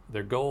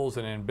 their goals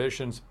and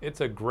ambitions.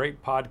 It's a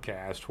great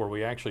podcast where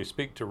we actually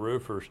speak to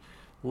roofers.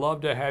 Love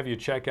to have you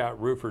check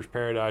out Roofers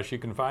Paradise. You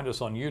can find us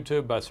on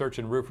YouTube by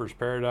searching Roofers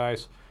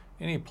Paradise.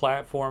 Any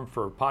platform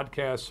for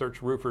podcasts,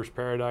 search Roofers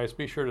Paradise.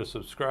 Be sure to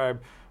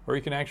subscribe, or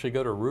you can actually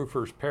go to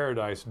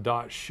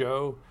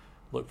roofersparadise.show.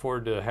 Look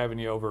forward to having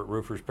you over at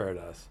Roofers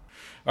Paradise.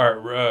 All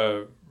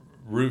right,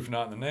 roof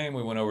not in the name.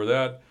 We went over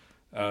that.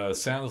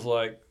 Sounds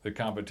like the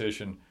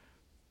competition.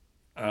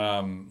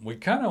 We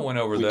kind of went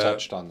over that. We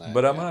touched on that.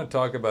 But I'm going to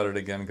talk about it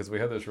again because we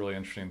had this really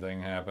interesting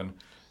thing happen.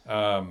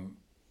 And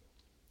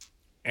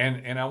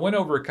I went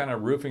over kind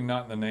of roofing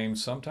not in the name.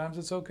 Sometimes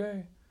it's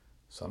okay.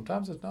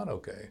 Sometimes it's not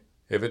okay.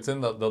 If it's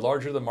in the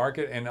larger the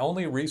market, and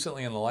only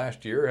recently in the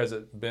last year has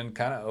it been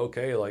kind of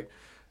okay, like,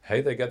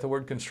 hey, they got the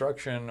word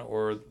construction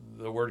or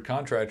the word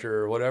contractor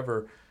or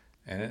whatever,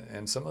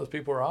 and some of those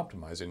people are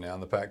optimizing now in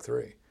the PAC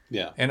 3.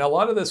 Yeah. And a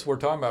lot of this, we're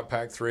talking about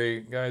PAC 3.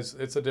 Guys,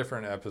 it's a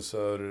different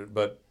episode,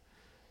 but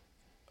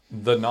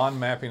the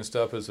non-mapping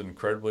stuff is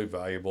incredibly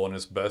valuable, and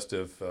it's best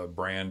if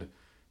brand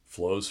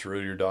flows through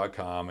your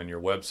 .com and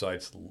your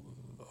website's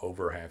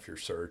over half your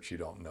search. You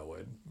don't know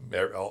it.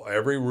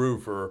 Every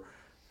roofer,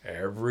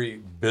 every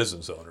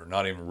business owner,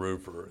 not even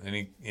roofer,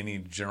 any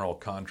general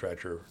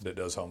contractor that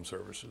does home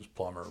services,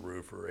 plumber,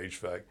 roofer,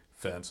 HVAC,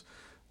 fence,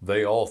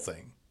 they all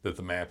think that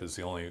the map is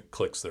the only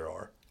clicks there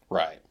are.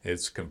 Right.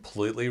 It's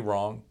completely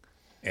wrong,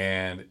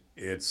 and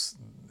it's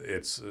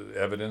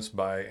evidenced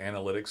by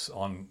analytics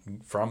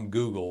from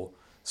Google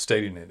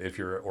stating it. If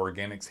your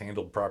organics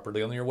handled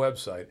properly on your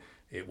website,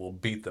 it will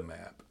beat the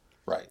map.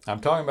 Right. I'm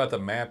talking about the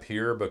map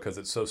here because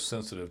it's so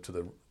sensitive to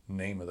the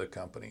name of the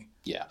company.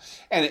 Yeah.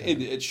 And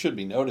it should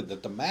be noted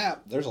that the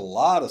map, there's a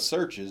lot of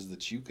searches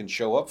that you can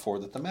show up for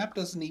that the map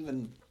doesn't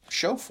even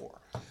show for.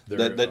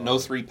 That no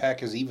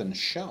 3-pack is even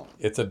shown.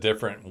 It's a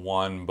different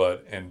one,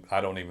 and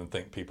I don't even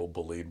think people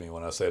believe me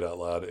when I say it out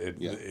loud.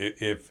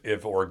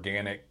 If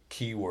organic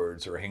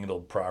keywords are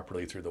handled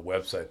properly through the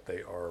website,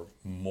 they are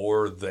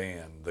more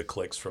than the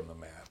clicks from the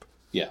map.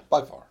 Yeah,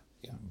 by far.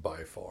 Yeah.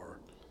 By far.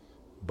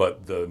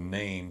 But the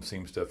name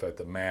seems to affect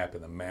the map,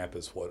 and the map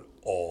is what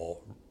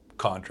all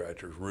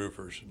contractors,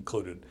 roofers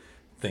included,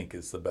 think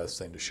is the best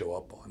thing to show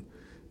up on.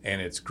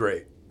 And it's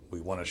great. We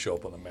want to show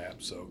up on the map.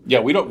 So yeah,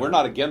 we're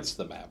not against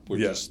the map. We're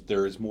just,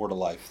 there is more to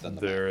life than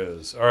the map. There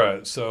is. All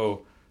right.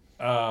 So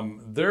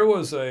there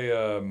was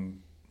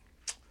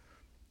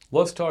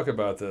let's talk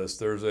about this.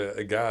 There's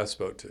a guy I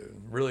spoke to,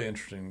 really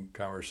interesting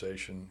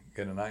conversation.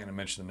 Again, I'm not going to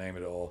mention the name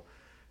at all.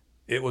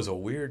 it was a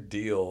weird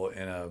deal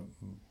in a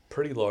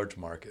pretty large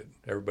market.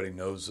 Everybody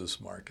knows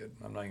this market.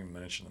 I'm not even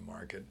mentioning the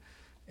market.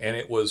 And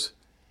it was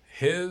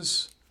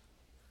his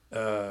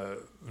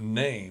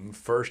name,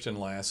 first and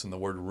last, in the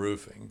word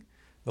roofing.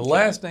 The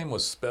last name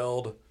was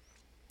spelled,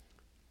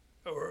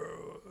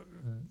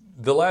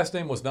 the last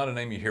name was not a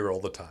name you hear all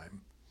the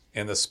time.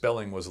 And the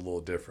spelling was a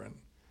little different.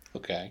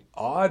 Okay.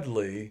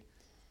 Oddly,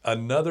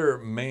 another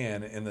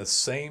man in the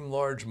same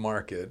large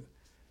market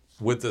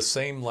with the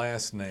same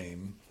last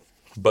name,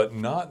 but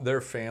not their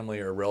family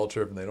or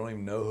relative, and they don't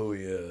even know who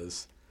he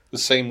is. The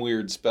same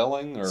weird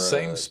spelling? Or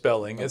Same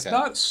spelling. okay. It's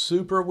not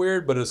super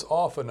weird, but it's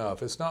off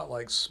enough. It's not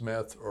like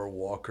Smith or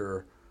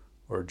Walker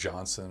or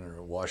Johnson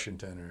or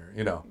Washington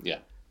or, Yeah.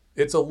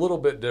 It's a little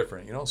bit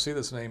different. You don't see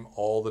this name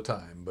all the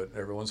time, but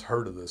everyone's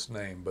heard of this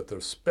name. But the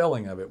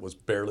spelling of it was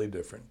barely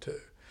different too.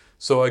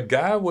 So a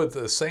guy with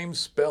the same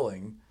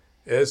spelling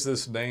as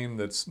this name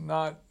that's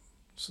not,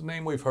 it's a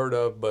name we've heard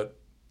of, but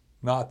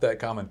not that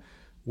common,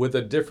 with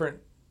a different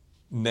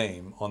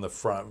name on the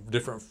front,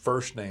 different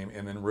first name,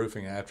 and then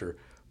roofing after.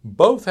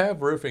 Both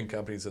have roofing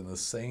companies in the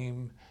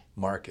same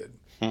market.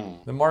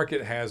 The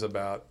market has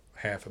about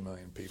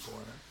 500,000 people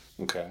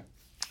in it. Okay.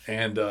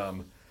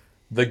 And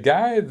the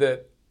guy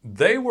that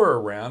they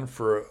were around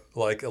for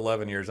like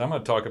 11 years, I'm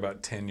going to talk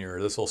about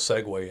tenure. This will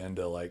segue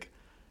into like,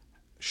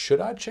 should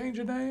I change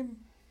a name?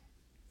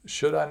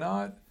 Should I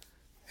not?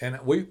 And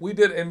we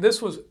did, and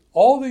this was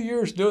all the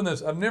years doing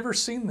this. I've never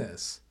seen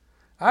this.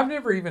 I've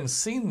never even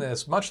seen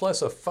this, much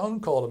less a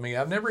phone call to me.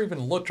 I've never even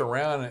looked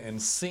around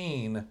and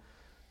seen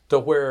to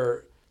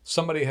where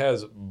somebody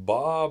has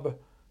Bob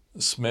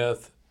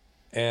Smith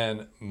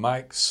and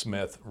Mike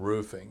Smith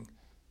Roofing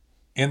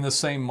in the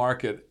same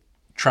market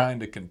trying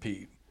to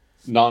compete.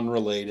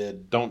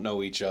 Non-related, don't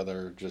know each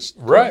other, just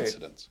Right.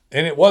 coincidence.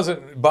 And it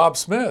wasn't Bob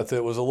Smith.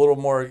 It was a little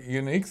more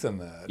unique than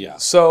that. Yeah.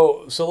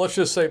 So let's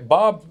just say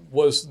Bob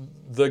was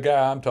the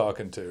guy I'm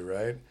talking to,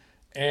 right?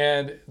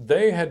 And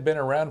they had been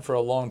around for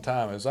a long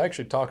time. I was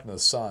actually talking to the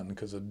son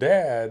because the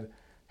dad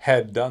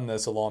had done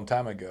this a long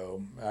time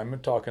ago. I'm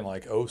talking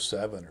like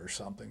 07 or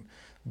something.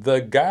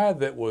 The guy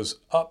that was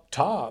up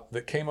top,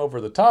 that came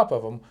over the top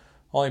of them,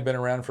 only been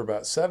around for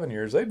about 7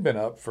 years. They'd been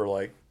up for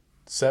like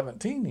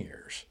 17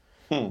 years.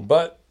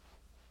 But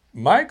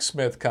Mike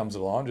Smith comes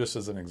along, just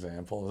as an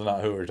example, is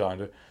not who we're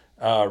talking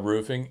to,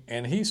 roofing,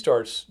 and he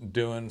starts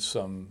doing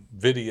some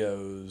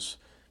videos,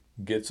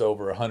 gets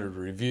over 100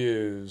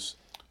 reviews.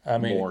 I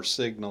mean, More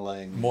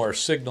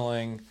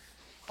signaling.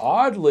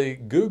 Oddly,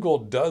 Google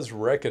does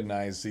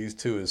recognize these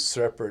two as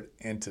separate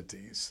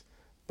entities,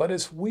 but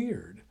it's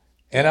weird.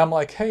 And I'm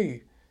like,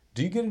 hey,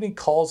 do you get any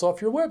calls off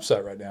your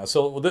website right now?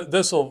 So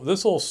this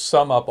will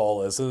sum up all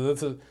this.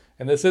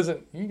 And this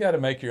isn't, you got to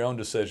make your own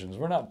decisions.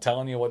 We're not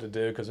telling you what to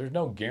do because there's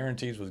no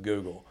guarantees with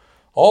Google.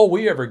 All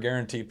we ever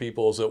guarantee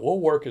people is that we'll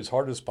work as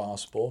hard as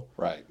possible.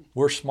 Right.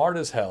 We're smart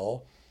as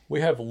hell. We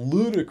have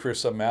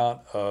ludicrous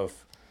amount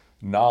of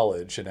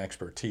knowledge and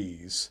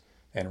expertise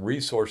and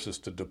resources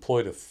to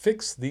deploy to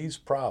fix these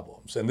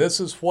problems. And this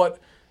is what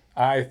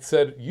I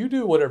said, you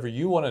do whatever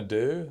you want to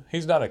do.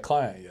 He's not a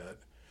client yet.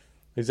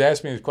 He's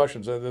asked me these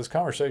questions. This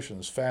conversation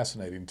is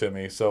fascinating to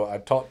me. So I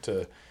talked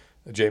to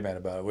J-Man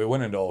about it. We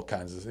went into all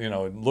kinds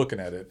of, looking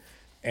at it.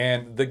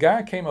 And the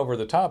guy came over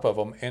the top of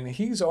him, and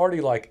he's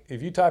already like,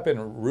 if you type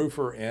in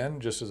roofer in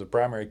just as a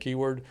primary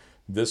keyword,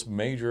 this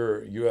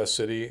major U.S.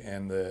 city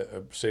and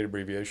the state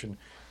abbreviation,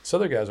 this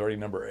other guy's already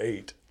number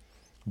 8.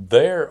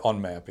 They're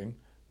on mapping.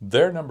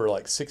 They're number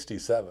like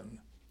 67.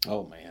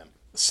 Oh, man.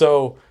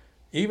 So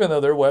even though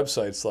their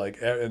website's like,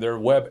 their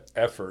web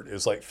effort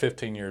is like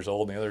 15 years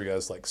old and the other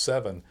guy's like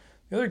 7,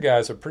 the other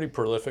guy's a pretty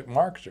prolific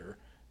marketer.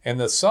 And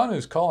the son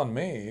who's calling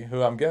me,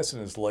 who I'm guessing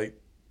is late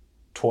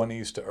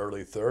 20s to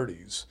early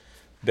 30s,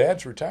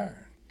 Dad's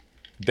retiring.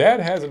 Dad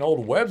has an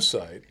old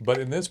website, but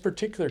in this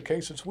particular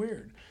case, it's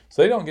weird.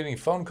 So they don't get any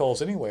phone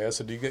calls anyway. I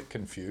said, do you get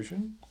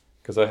confusion?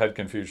 Because I had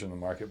confusion in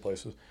the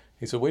marketplaces.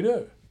 He said, we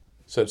do.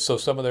 I said, so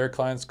some of their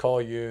clients call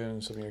you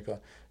and some of your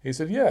clients. He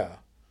said, yeah,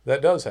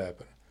 that does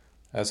happen.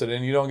 I said,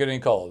 and you don't get any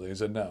calls? He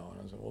said, no.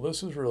 And I said, well,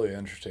 this is really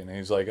interesting. And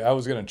he's like, I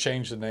was going to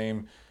change the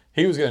name.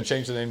 He was going to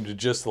change the name to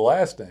just the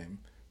last name.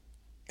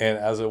 And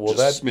I said, well,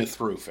 that's Smith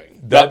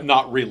Roofing.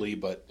 Not really,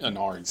 but in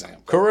our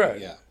example.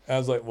 Correct. Yeah. I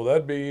was like, well,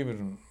 that'd be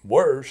even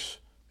worse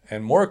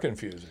and more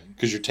confusing.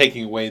 Because you're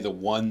taking away the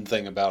one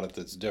thing about it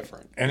that's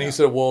different. And he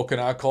said, well, can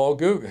I call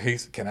Google?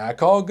 Can I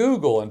call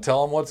Google and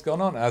tell them what's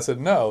going on? And I said,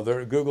 no,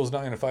 Google's not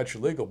going to fight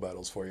your legal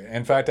battles for you.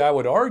 In fact, I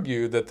would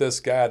argue that this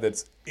guy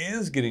that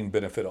is getting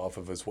benefit off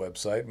of his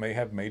website may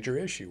have major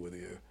issue with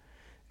you.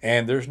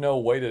 And there's no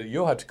way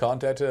you'll have to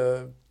contact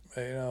an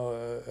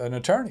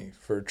attorney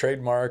for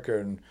trademark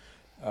and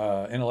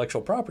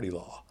intellectual property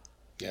law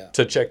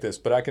to check this.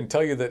 But I can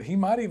tell you that he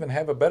might even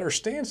have a better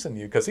stance than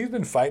you because he's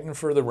been fighting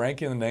for the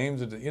ranking of the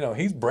names.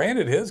 He's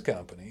branded his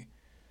company.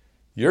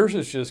 Yours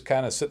is just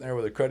kind of sitting there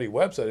with a cruddy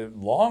website.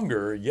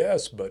 Longer,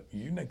 yes, but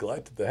you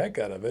neglected the heck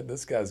out of it.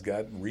 This guy's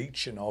got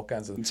reach and all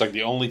kinds of... It's like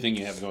the only thing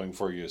you have going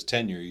for you is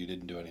tenure. You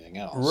didn't do anything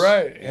else.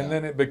 Right. Yeah. And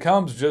then it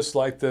becomes just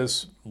like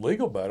this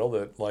legal battle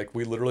that, like,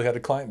 we literally had a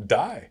client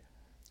die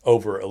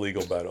over a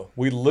legal battle.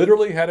 We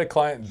literally had a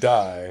client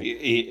die.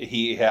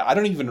 I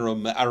don't even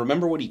remember. I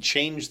remember what he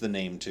changed the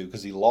name to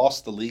because he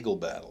lost the legal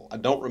battle. I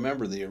don't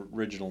remember the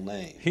original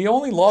name. He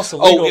only lost the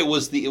legal... Oh, it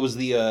was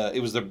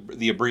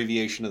the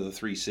abbreviation of the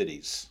three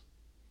cities.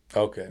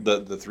 Okay.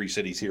 The three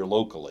cities here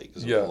locally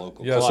because it was a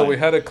local client. So we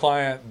had a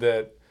client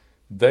that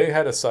they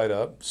had a site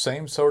up,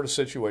 same sort of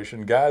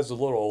situation. Guy's a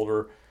little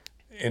older.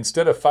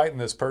 Instead of fighting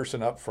this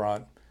person up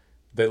front,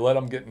 they let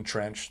them get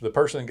entrenched. The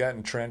person that got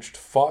entrenched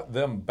fought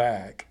them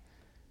back.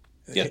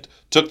 Yeah,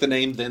 took the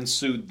name, then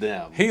sued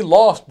them. He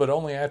lost, but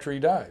only after he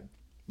died.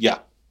 Yeah.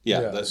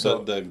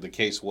 The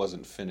case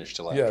wasn't finished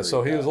till after. Yeah,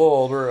 so he was a little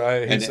older.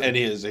 And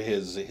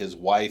his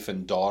wife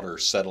and daughter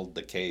settled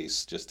the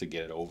case just to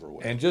get it over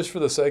with. And just for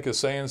the sake of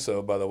saying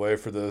so, by the way,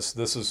 for this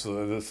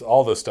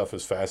all this stuff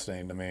is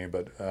fascinating to me.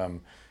 But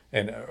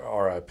and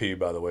R.I.P.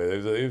 by the way,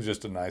 he was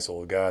just a nice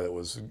old guy that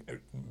was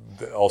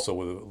also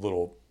with a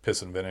little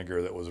piss and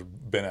vinegar that was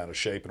bent out of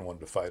shape and wanted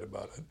to fight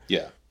about it.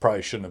 Yeah,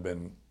 probably shouldn't have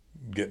been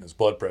getting his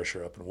blood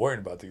pressure up and worrying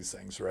about these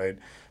things, right?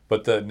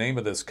 But the name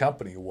of this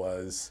company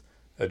was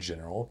a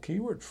general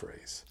keyword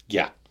phrase.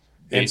 Yeah.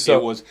 And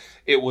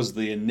it was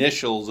the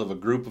initials of a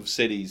group of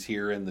cities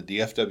here in the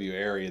DFW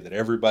area that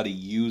everybody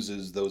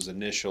uses those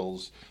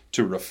initials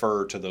to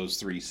refer to those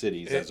three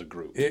cities as a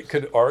group. It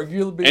could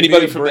arguably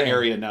anybody be a from brand. the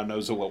area now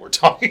knows what we're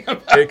talking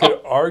about. It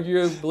could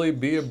arguably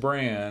be a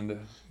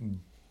brand,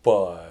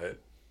 but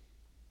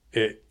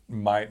it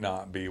might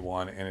not be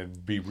one, and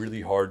it'd be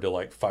really hard to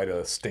like fight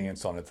a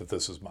stance on it that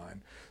this is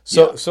mine.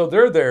 So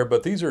they're there,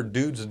 but these are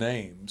dudes'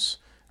 names,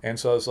 and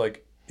so I was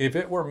like, if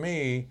it were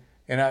me.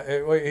 And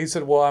he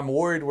said, well, I'm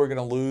worried we're going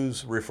to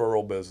lose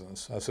referral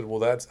business. I said,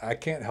 well, I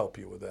can't help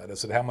you with that. I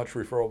said, how much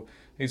referral?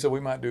 He said, we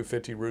might do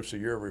 50 roofs a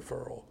year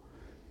referral.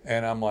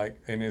 And I'm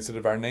like, and he said,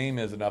 if our name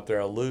isn't up there,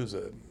 I'll lose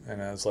it.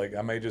 And I was like,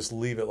 I may just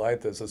leave it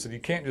like this. I said, you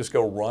can't just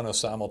go run a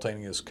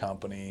simultaneous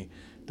company.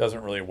 It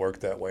doesn't really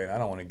work that way. And I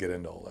don't want to get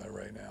into all that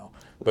right now.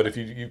 But if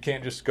you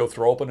can't just go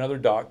throw up another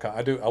 .com.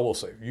 I will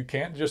say, you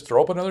can't just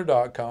throw up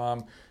another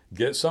 .com.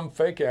 Get some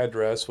fake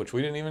address, which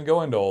we didn't even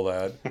go into all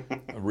that,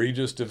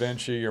 Regis Da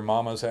Vinci, your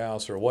mama's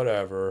house or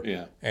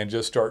whatever, and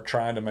just start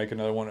trying to make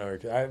another one.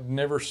 I've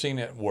never seen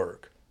it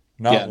work.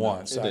 Not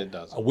once. No, it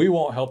doesn't. We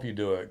won't help you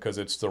do it because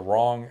it's the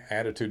wrong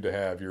attitude to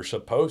have. You're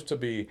supposed to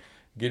be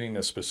getting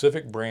a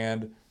specific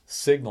brand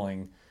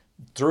signaling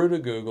through to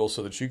Google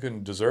so that you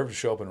can deserve to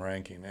show up in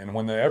ranking. And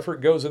when the effort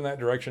goes in that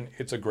direction,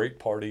 it's a great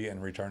party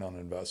and return on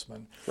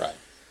investment. Right.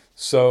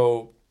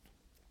 So...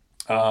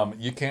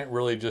 you can't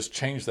really just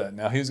change that.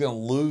 Now he's going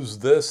to lose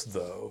this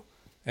though,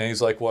 and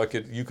he's like, "Well,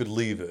 you could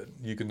leave it.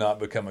 You could not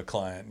become a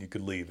client. You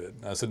could leave it."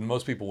 And I said,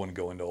 "Most people wouldn't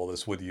go into all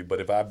this with you,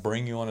 but if I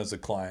bring you on as a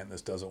client,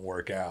 this doesn't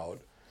work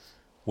out.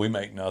 We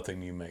make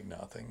nothing. You make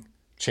nothing.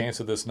 Chance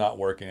of this not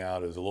working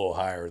out is a little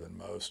higher than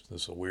most.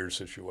 This is a weird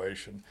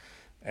situation."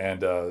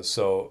 And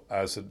so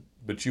I said,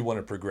 "But you want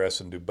to progress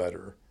and do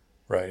better,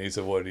 right?" He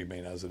said, "What do you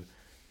mean?" I said,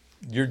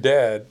 "Your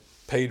dad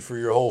paid for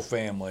your whole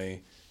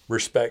family.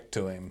 Respect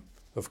to him.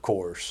 Of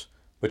course,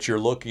 but you're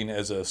looking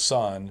as a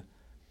son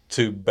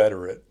to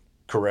better it,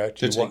 correct?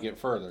 To take it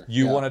further.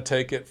 You want to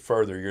take it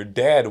further. Your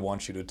dad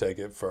wants you to take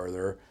it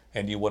further,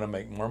 and you want to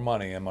make more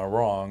money. Am I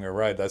wrong or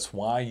right? That's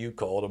why you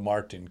called a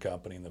marketing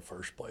company in the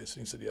first place."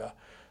 And he said, "Yeah."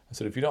 I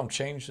said, "If you don't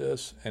change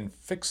this and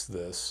fix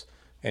this,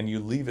 and you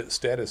leave it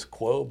status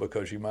quo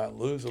because you might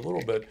lose a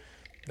little bit,"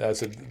 I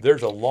said,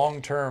 "there's a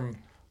long-term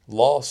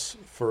loss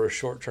for a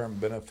short-term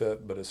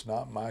benefit, but it's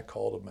not my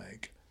call to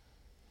make.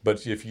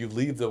 But if you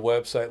leave the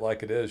website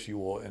like it is, you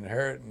will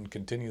inherit and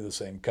continue the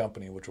same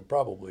company, which will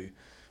probably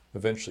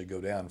eventually go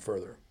down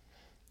further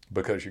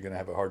because you're going to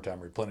have a hard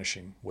time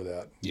replenishing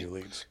without new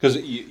leads." Because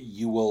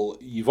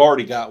you've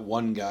already got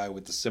one guy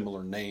with a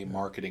similar name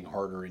marketing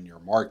harder in your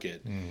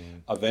market.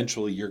 Mm-hmm.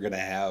 Eventually, you're going to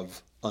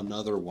have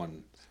another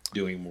one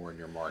doing more in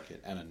your market,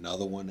 and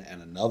another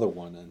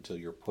one until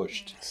you're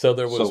pushed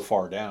so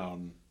far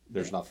down.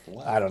 There's nothing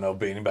left. I don't know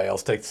if anybody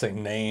else take the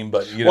same name,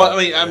 but Well, I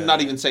mean, I'm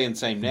not even saying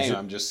same name.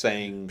 I'm just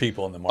saying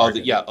people in the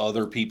market.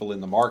 Other people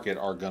in the market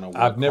are going to work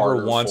I've never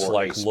harder once for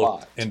like a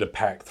looked spot. into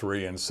Pack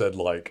 3 and said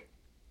like,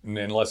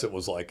 unless it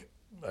was like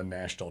a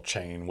national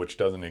chain, which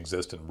doesn't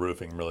exist in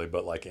roofing really,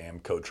 but like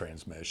Amco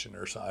Transmission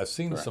or something. I've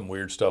seen some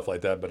weird stuff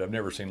like that, but I've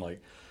never seen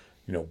like,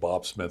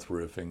 Bob Smith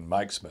Roofing,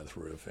 Mike Smith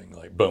Roofing,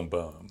 like boom,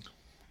 boom.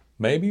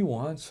 Maybe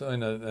once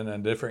in a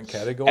different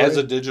category. As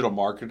a digital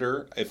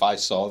marketer, if I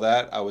saw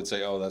that, I would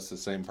say, "Oh, that's the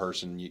same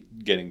person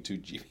getting 2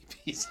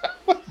 GBPs."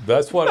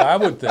 That's what I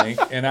would think.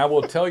 And I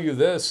will tell you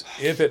this: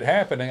 if it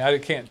happened, I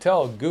can't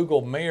tell.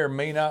 Google may or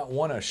may not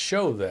want to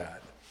show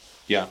that.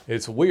 Yeah,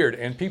 it's weird,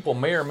 and people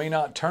may or may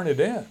not turn it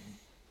in.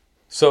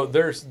 So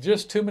there's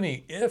just too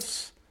many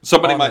ifs.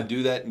 Somebody might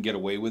do that and get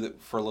away with it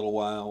for a little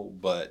while,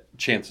 but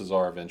chances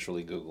are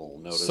eventually Google will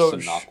notice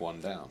and knock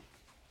one down.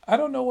 I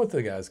don't know what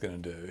the guy's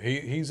going to do.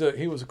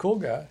 He was a cool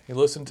guy. He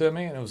listened to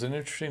me, and it was an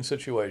interesting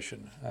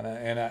situation.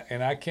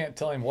 And I can't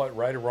tell him what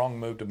right or wrong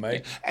move to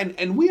make.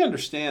 And we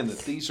understand that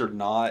these are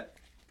not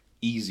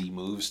easy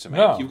moves to make.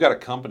 No. You've got a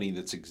company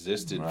that's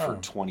existed for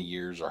 20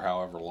 years or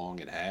however long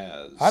it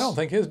has. I don't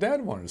think his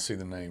dad wanted to see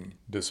the name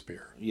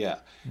disappear. Yeah.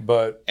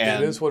 But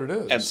it is what it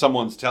is. And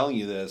someone's telling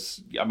you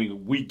this. I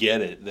mean, we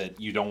get it that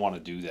you don't want to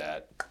do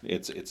that.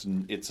 It's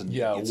not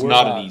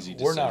an easy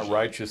decision. We're not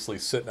righteously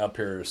sitting up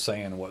here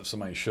saying what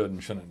somebody should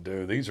and shouldn't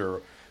do. These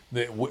are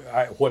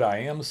what I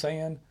am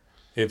saying.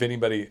 If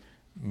anybody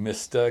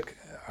mistook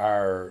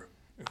our,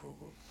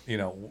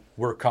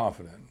 we're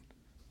confident.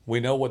 We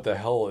know what the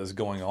hell is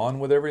going on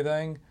with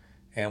everything,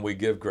 and we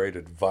give great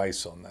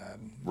advice on that.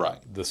 Right.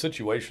 The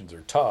situations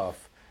are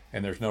tough,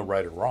 and there's no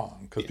right or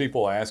wrong. Because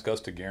people ask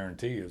us to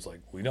guarantee. It's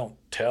like we don't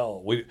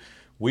tell. We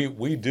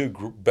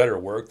do better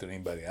work than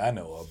anybody I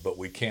know of, but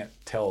we can't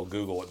tell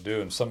Google what to do.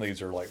 And some of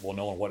these are like, well,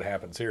 knowing what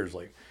happens here is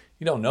like,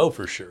 you don't know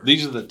for sure.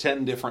 These are the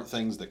 10 different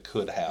things that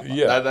could happen.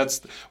 Yeah.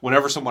 That's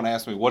whenever someone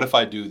asks me, what if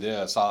I do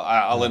this?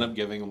 I'll end up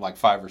giving them like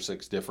 5 or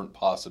 6 different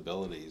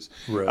possibilities.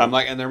 Right. I'm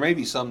like, and there may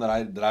be some that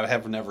I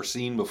have never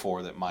seen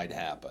before that might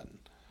happen.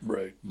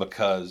 Right.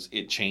 Because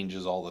it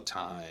changes all the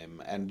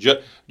time. And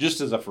just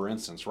as a for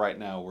instance, right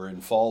now we're in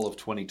fall of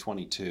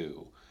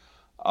 2022.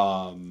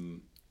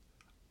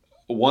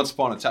 Once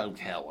upon a time,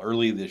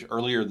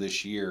 earlier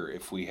this year,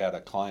 if we had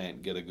a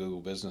client get a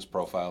Google Business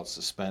Profile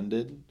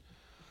suspended,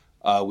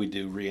 we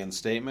do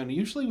reinstatement,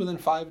 usually within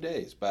 5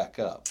 days, back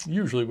up.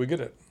 Usually we get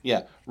it.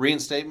 Yeah.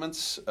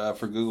 Reinstatements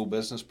for Google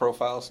Business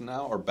Profiles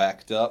now are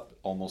backed up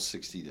almost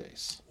 60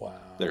 days. Wow.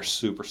 They're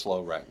super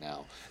slow right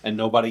now. And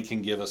nobody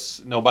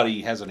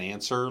has an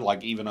answer,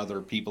 like even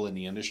other people in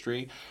the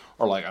industry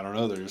are like, I don't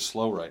know, they're just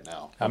slow right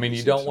now. I mean,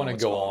 you don't want to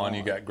go on.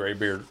 You got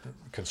Graybeard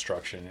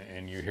Construction,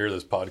 and you hear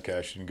this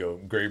podcast, and you go,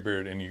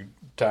 Graybeard, and you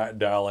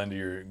dial into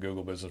your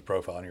Google Business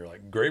Profile, and you're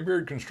like,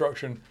 Graybeard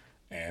Construction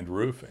and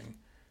Roofing.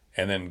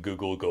 And then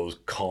Google goes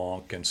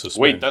conk and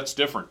suspend. Wait, that's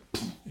different.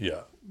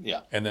 Yeah.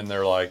 Yeah. And then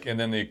they're like, and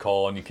then they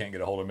call and you can't get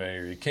a hold of me,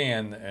 or you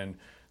can, and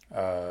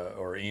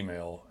or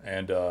email,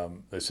 and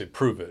they say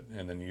prove it,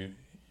 and then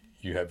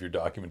you have your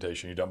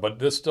documentation you done. But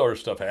this sort of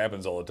stuff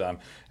happens all the time,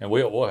 and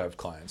we'll have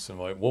clients, and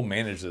we'll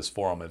manage this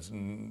for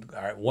them.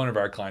 One of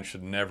our clients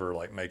should never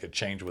like make a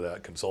change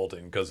without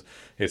consulting because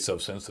it's so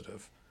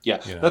sensitive. Yeah,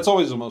 that's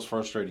always the most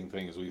frustrating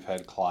thing is we've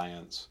had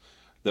clients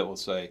that will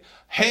say,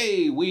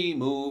 hey, we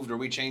moved or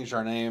we changed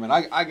our name, and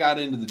I got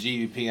into the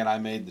GVP and I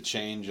made the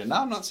change, and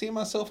now I'm not seeing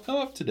myself come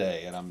up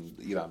today, and I'm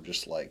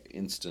just like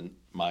instant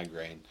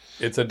migraine.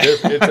 It's a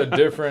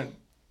different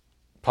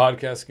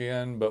podcast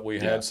again, but we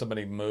had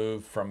somebody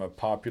move from a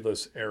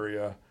populous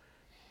area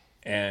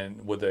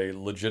and with a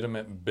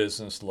legitimate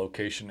business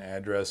location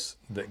address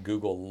that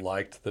Google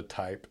liked the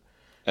type.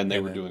 And they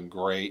were doing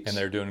great. And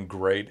they're doing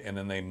great. And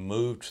then they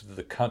moved to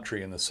the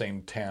country in the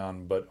same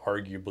town, but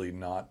arguably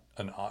not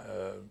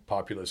a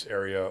populous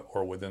area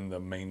or within the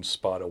main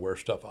spot of where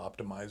stuff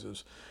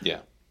optimizes.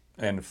 Yeah.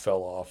 And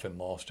fell off and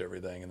lost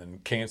everything and then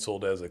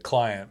canceled as a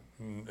client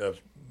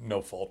of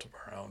no fault of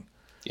our own.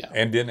 Yeah.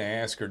 And didn't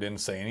ask or didn't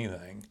say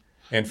anything.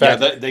 In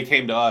fact, they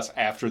came to us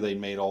after they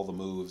made all the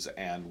moves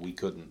and we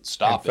couldn't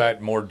stop it. In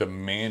fact, more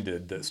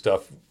demanded that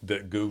stuff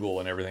that Google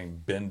and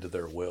everything bend to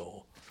their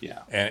will.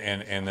 Yeah.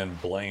 And then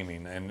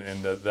blaming.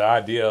 And the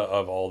idea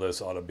of all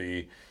this ought to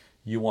be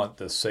you want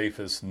the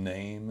safest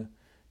name,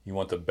 you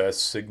want the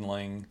best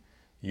signaling,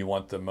 you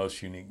want the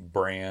most unique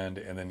brand,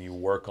 and then you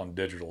work on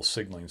digital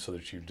signaling so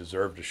that you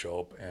deserve to show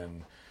up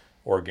in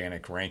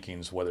organic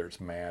rankings, whether it's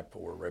map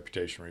or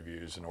reputation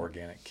reviews and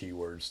organic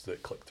keywords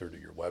that click through to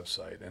your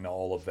website. And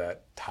all of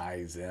that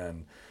ties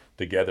in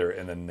together,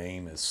 and the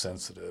name is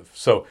sensitive.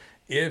 So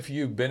if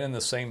you've been in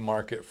the same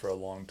market for a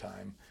long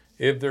time,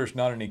 if there's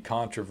not any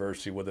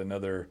controversy with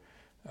another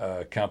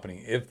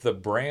company, if the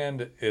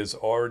brand is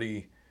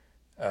already,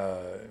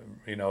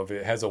 if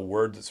it has a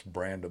word that's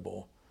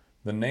brandable,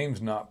 the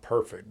name's not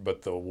perfect,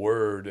 but the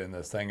word and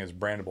the thing is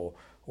brandable,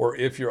 or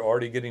if you're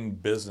already getting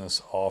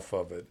business off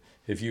of it,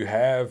 if you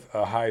have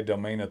a high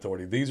domain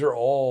authority, these are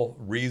all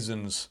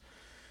reasons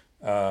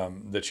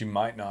that you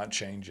might not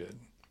change it.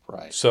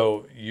 Right.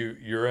 So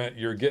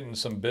you're getting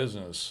some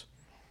business.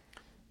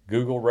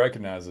 Google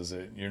recognizes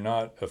it. You're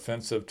not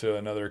offensive to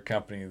another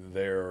company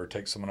there or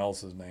take someone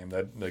else's name.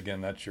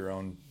 That's your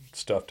own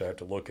stuff to have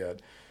to look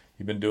at.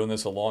 You've been doing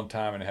this a long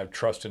time and have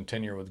trust and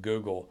tenure with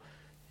Google.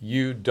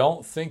 You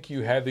don't think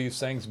you have these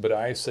things, but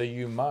I say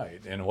you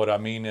might. And what I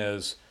mean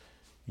is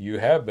you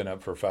have been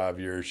up for 5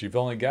 years. You've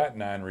only got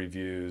 9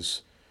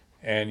 reviews,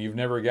 and you've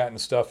never gotten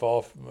stuff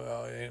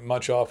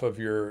much off of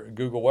your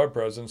Google web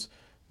presence.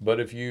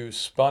 But if you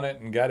spun it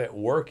and got it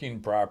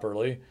working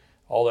properly,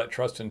 all that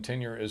trust and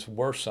tenure is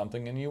worth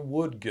something, and you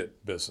would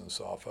get business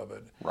off of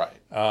it.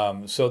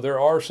 Right. So there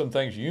are some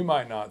things you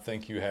might not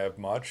think you have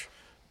much,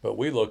 but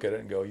we look at it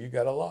and go, you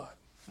got a lot.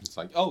 It's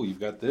like, oh, you've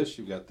got this,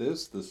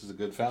 this is a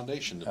good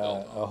foundation to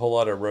build on. A whole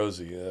lot of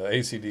Rosie,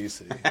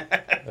 AC/DC.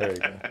 There you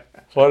go.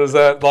 What is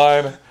that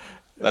line?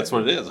 That's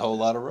what it is. A whole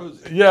lot of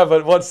Rosie. Yeah,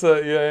 but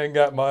you ain't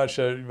got much,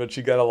 but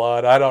you got a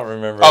lot. I don't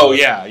remember. Oh,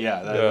 yeah.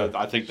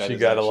 I think that she is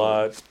got actually... a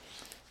lot.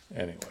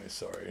 Anyway,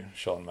 sorry,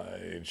 showing my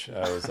age.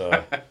 I was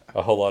a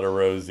whole lot of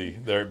Rosie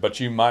there, but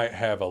you might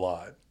have a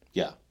lot.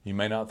 Yeah. You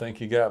may not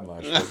think you got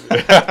much.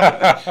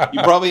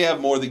 You probably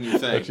have more than you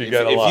think. But you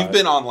got a lot. If you've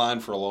been online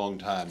for a long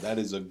time, that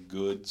is a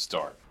good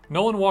start.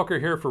 Nolan Walker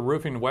here for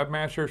Roofing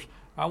Webmasters.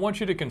 I want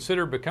you to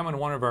consider becoming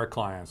one of our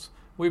clients.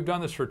 We've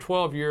done this for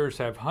 12 years,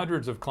 have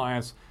hundreds of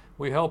clients.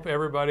 We help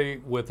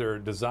everybody with their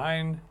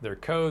design, their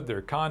code,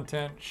 their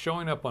content,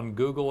 showing up on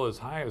Google as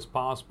high as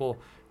possible.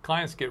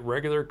 Clients get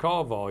regular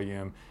call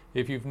volume.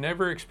 If you've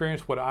never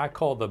experienced what I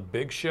call the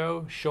big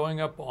show,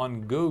 showing up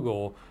on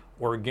Google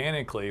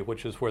organically,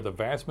 which is where the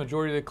vast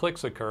majority of the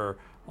clicks occur,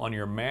 on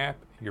your map,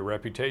 your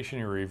reputation,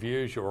 your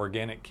reviews, your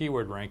organic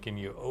keyword ranking,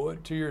 you owe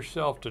it to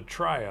yourself to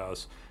try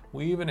us.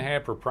 We even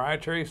have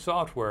proprietary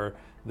software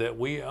that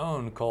we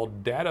own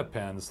called Data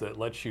Pens that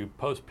lets you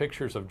post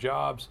pictures of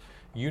jobs,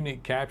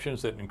 unique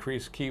captions that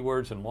increase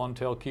keywords and long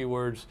tail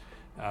keywords,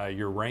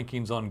 your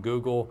rankings on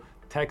Google,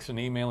 text and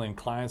emailing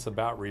clients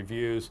about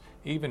reviews,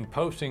 even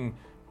posting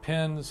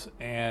pins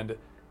and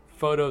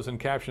photos and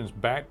captions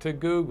back to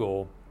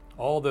Google.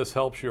 All this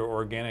helps your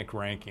organic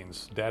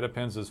rankings. Data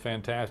Pens is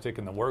fantastic,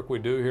 and the work we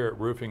do here at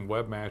Roofing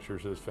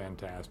Webmasters is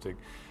fantastic.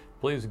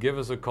 Please give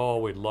us a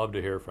call. We'd love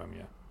to hear from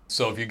you.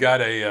 So if you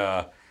got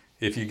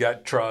if you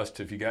got trust,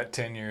 if you got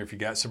tenure, if you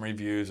got some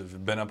reviews, if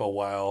you've been up a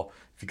while,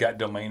 if you got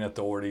domain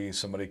authority,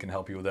 somebody can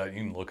help you with that. You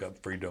can look up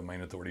free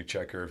domain authority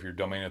checker if your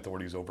domain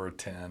authority is over a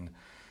 10.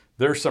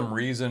 There's some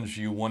reasons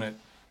you wouldn't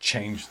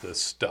change this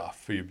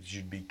stuff.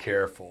 You'd be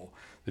careful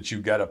that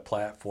you've got a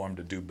platform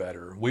to do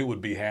better. We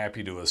would be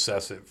happy to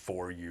assess it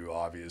for you,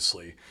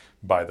 obviously,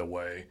 by the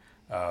way,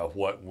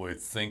 what we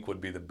think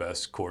would be the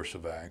best course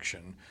of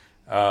action.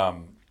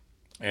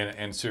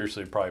 And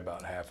seriously, probably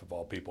about half of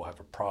all people have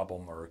a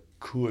problem or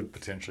could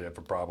potentially have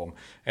a problem.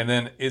 And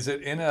then is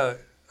it in a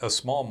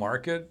small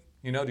market?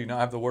 Do you not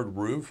have the word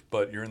roof,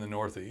 but you're in the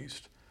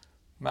Northeast?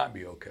 Might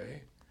be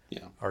okay.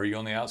 Yeah. Are you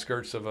on the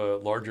outskirts of a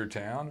larger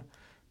town?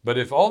 But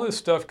if all this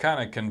stuff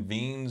kind of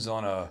convenes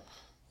on a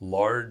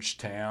large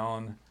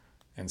town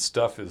and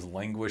stuff is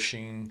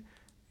languishing,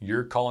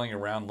 you're calling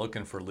around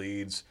looking for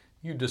leads,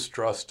 you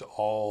distrust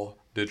all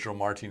digital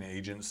marketing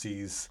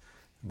agencies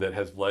that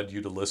has led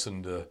you to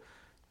listen to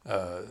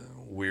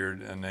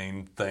weird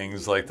inane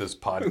things like this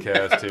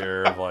podcast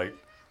here, of like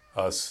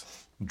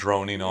us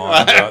droning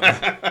on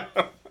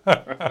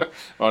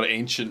about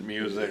ancient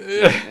music.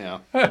 Yeah.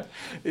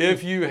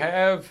 If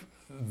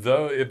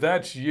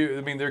that's you,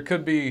 I mean, there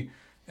could be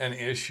an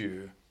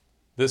issue.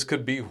 This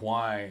could be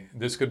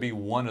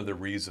one of the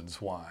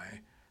reasons why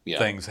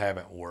things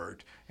haven't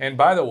worked. And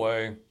by the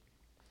way,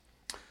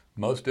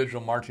 most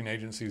digital marketing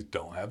agencies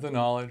don't have the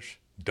knowledge,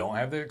 don't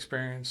have the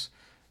experience,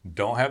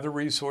 don't have the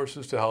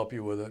resources to help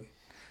you with it.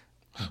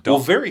 Well,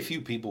 very few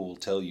people will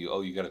tell you,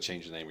 oh, you got to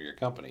change the name of your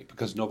company,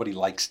 because nobody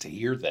likes to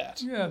hear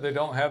that. Yeah, they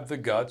don't have the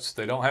guts.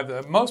 They don't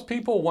have most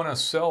people want to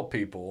sell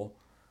people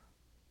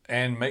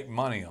and make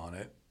money on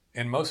it.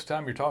 And most of the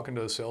time you're talking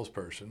to a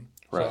salesperson.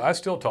 Right. So I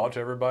still talk to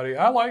everybody.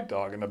 I like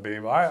talking to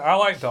people. I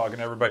like talking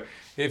to everybody.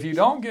 If you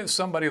don't get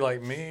somebody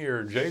like me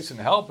or Jason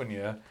helping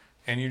you,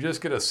 and you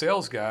just get a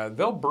sales guy,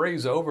 they'll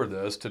braze over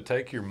this to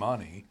take your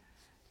money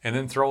and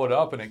then throw it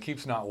up, and it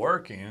keeps not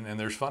working, and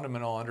there's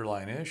fundamental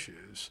underlying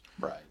issues.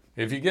 Right.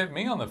 If you get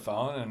me on the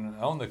phone and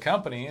own the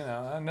company,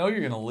 I know you're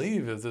going to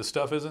leave if this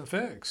stuff isn't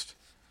fixed.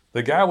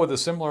 The guy with a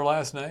similar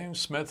last name,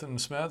 Smith and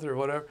Smith or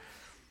whatever,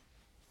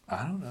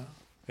 I don't know.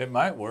 It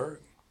might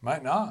work,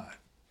 might not.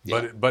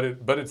 Yeah. But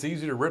it's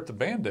easy to rip the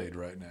Band-Aid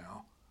right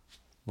now.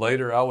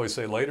 Later, I always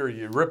say later,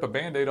 you rip a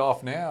Band-Aid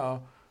off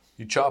now,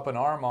 you chop an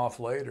arm off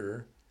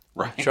later.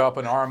 Right. Chop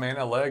an arm and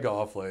a leg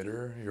off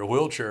later. You're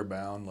wheelchair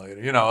bound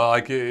later.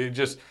 It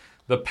just,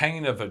 the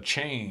pain of a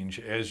change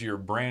as your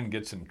brand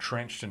gets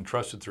entrenched and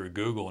trusted through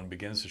Google and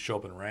begins to show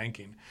up in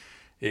ranking,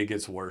 it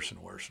gets worse and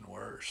worse and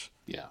worse.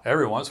 Yeah.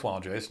 Every once in a while,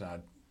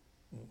 Jason,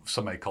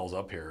 somebody calls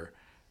up here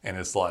and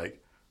it's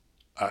like,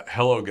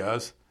 hello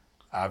guys,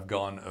 I've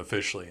gone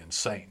officially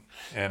insane,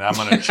 and I'm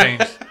going to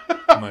change.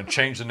 I'm going to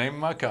change the name of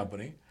my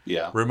company.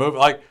 Yeah. Remove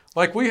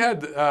like we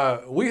had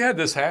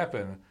this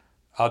happen.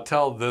 I'll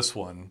tell this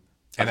one.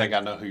 I think I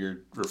know who you're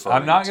referring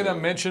to. I'm not going to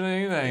mention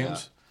any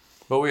names,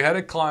 but we had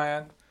a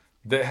client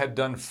that had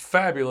done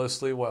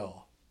fabulously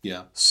well.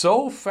 Yeah.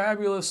 So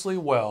fabulously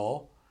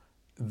well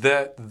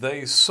that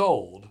they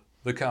sold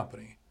the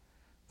company.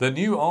 The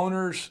new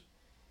owners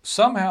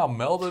somehow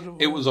melded.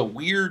 It was a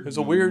weird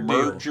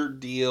merger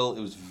deal.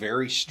 It was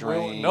very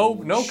strange.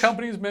 No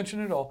companies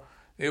mentioned it all.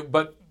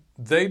 But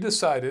they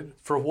decided,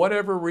 for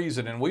whatever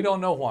reason, and we don't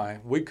know why,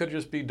 we could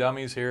just be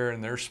dummies here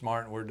and they're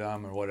smart and we're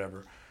dumb or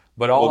whatever.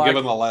 But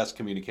given the last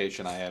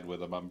communication I had with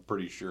them, I'm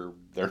pretty sure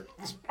they're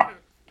smart.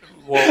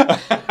 Well,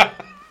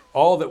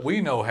 all that we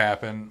know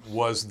happened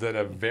was that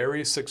a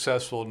very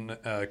successful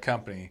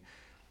company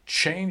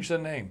changed the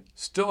name.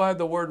 Still had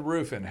the word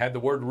roof in. Had the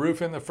word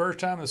roof in the first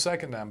time and the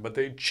second time, but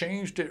they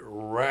changed it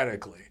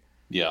radically.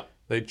 Yeah.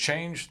 They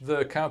changed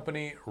the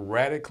company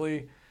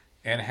radically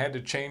and had to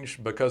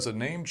change, because the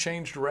name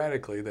changed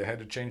radically, they had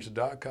to change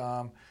the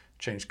 .com,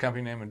 change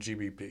company name and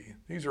GBP.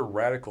 These are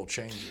radical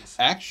changes.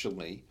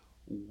 Actually,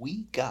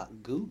 we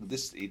got Google.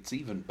 It's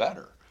even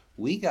better.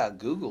 We got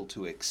Google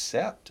to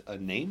accept a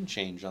name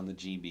change on the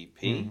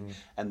GBP,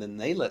 and then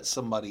they let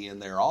somebody in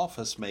their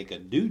office make a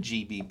new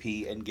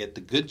GBP and get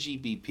the good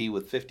GBP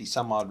with 50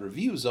 some odd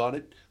reviews on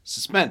it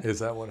suspended. Is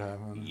that what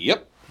happened?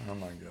 Yep. Oh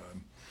my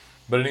God.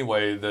 But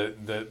anyway,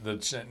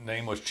 the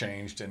name was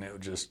changed, and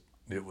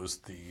it was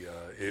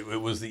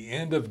the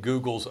end of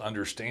Google's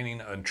understanding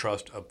and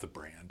trust of the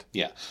brand.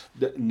 Yeah.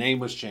 The name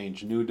was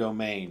changed, new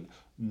domain,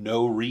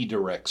 no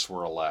redirects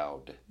were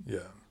allowed.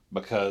 Yeah.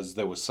 Because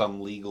there was some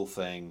legal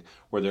thing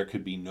where there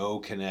could be no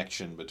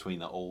connection between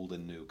the old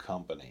and new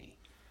company.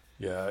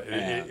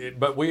 Yeah,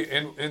 but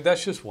and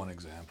that's just one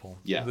example.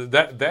 Yeah.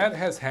 That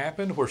has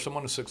happened where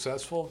someone is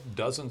successful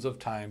dozens of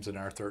times in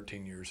our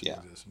 13 years of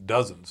existence.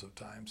 Dozens of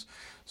times.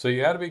 So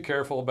you got to be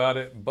careful about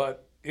it,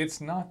 but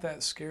it's not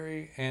that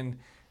scary. And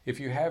if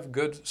you have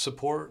good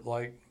support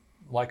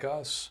like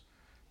us,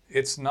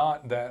 it's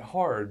not that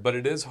hard. But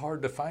it is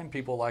hard to find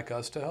people like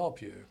us to help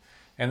you.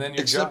 And then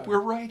Except we're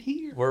right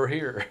here. We're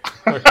here.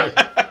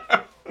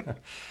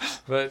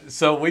 But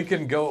so we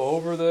can go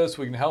over this,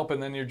 we can help,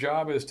 and then your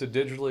job is to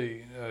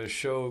digitally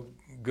show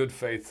good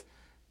faith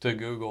to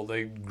Google.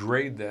 They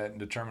grade that and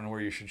determine where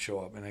you should show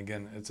up. And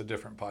again, it's a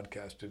different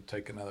podcast. It'd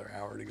take another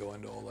hour to go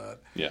into all that.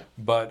 Yeah.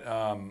 But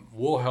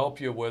we'll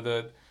help you with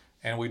it,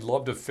 and we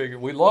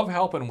love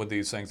helping with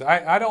these things.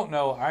 I don't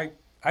know. I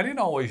didn't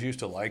always used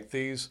to like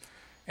these,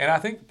 and I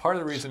think part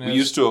of the reason is we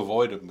used to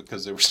avoid them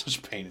because they were such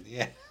a pain in the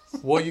ass.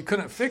 Well, you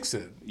couldn't fix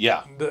it.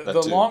 Yeah.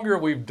 The longer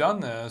we've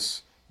done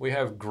this, we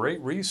have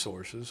great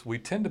resources. We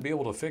tend to be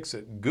able to fix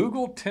it.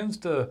 Google tends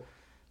to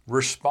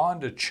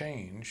respond to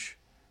change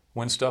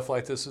when stuff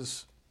like this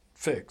is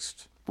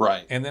fixed.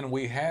 Right. And then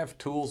we have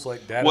tools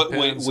like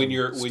DataPens when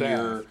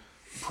your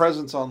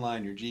presence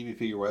online, your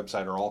GBP, your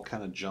website are all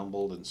kind of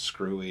jumbled and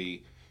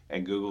screwy,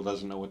 and Google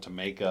doesn't know what to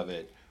make of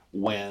it.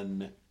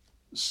 When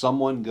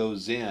someone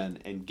goes in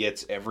and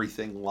gets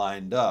everything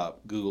lined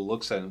up, Google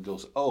looks at it and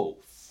goes, "Oh,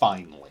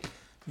 finally."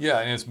 Yeah,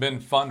 and it's been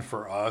fun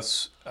for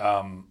us.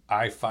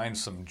 I find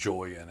some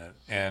joy in it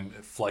and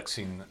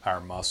flexing our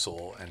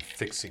muscle and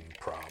fixing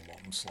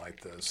problems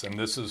like this. And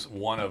this is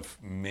one of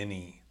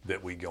many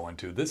that we go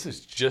into. This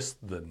is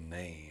just the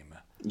name.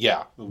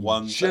 Yeah,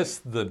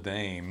 the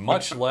name,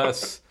 much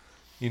less,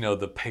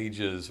 the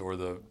pages or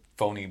the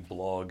phony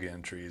blog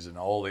entries and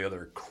all the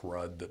other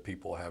crud that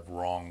people have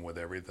wrong with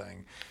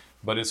everything.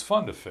 But it's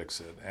fun to fix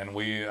it, and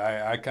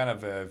I kind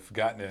of have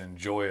gotten to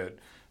enjoy it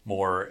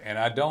more, and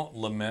I don't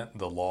lament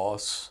the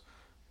loss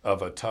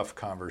of a tough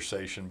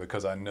conversation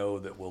because I know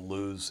that we'll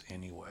lose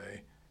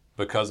anyway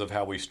because of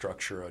how we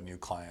structure a new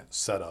client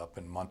setup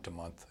and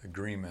month-to-month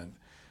agreement.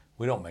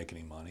 We don't make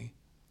any money,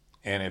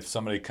 and if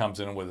somebody comes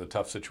in with a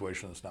tough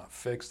situation that's not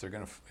fixed,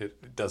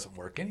 it doesn't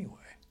work anyway.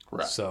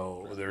 Right.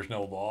 So there's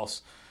no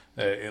loss.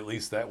 At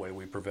least that way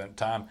we prevent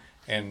time.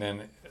 And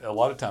then a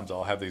lot of times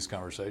I'll have these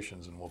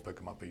conversations and we'll pick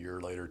them up a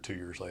year later, 2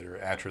 years later,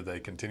 after they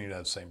continue to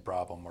have the same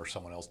problem or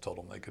someone else told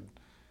them they could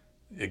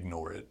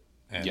ignore it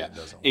and it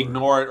doesn't work.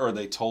 Ignore it, or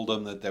they told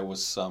them that there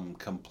was some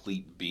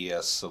complete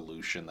BS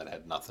solution that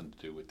had nothing to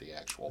do with the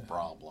actual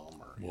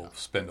problem. Or we'll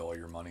spend all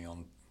your money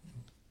on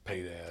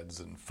paid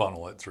ads and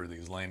funnel it through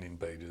these landing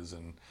pages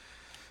and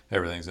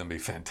everything's going to be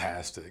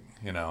fantastic,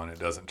 and it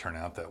doesn't turn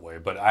out that way.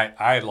 But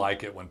I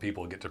like it when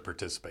people get to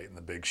participate in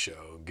the big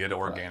show, get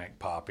organic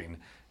popping,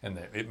 and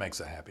it makes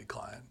a happy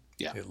client.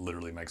 Yeah. It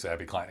literally makes a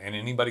happy client. And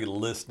anybody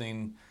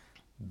listening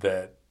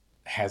that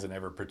hasn't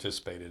ever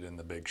participated in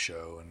the big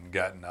show and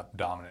gotten up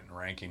dominant in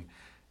ranking,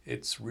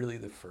 it's really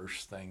the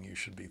first thing you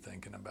should be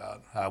thinking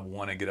about. I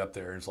want to get up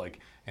there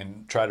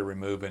and try to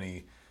remove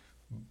any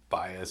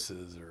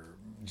biases or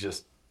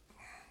just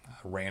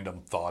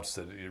random thoughts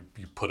that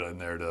you put in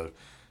there to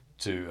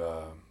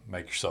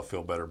make yourself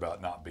feel better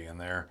about not being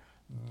there.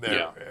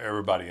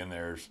 Everybody in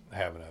there is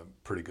having a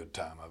pretty good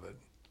time of it.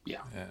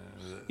 Yeah.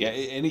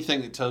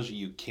 Anything that tells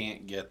you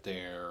can't get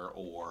there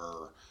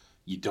or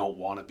you don't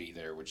want to be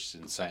there, which is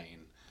insane,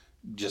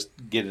 just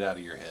get it out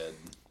of your head.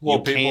 Well,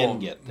 you people can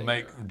get there.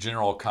 Make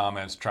general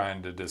comments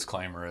trying to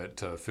disclaimer it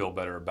to feel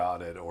better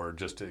about it, or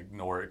just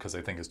ignore it because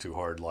they think it's too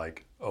hard,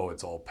 like, oh,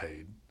 it's all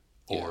paid.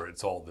 Or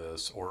it's all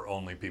this, or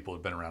only people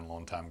who've been around a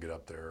long time get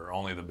up there, or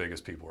only the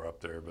biggest people are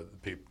up there,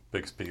 but the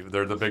biggest people,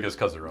 they're the biggest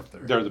because they're up there.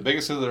 They're the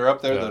biggest because they're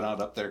up there, they're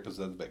not up there because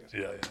they're the biggest.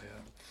 Yeah.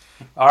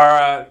 All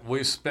right,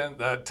 we spent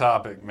that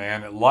topic,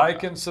 man.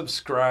 Like and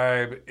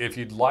subscribe. If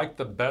you'd like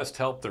the best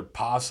help there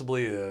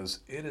possibly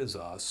is, it is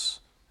us.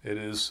 It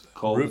is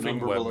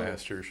Roofing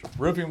Webmasters.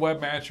 Roofing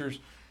Webmasters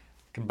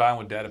combined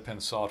with DataPen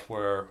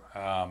software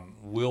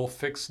will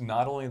fix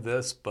not only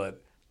this,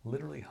 but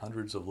literally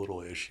hundreds of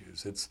little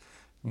issues. It's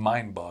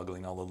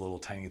mind-boggling all the little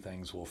tiny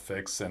things we'll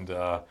fix, and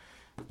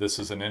this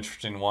is an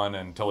interesting one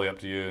and totally up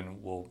to you,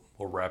 and we'll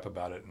rap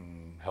about it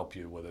and help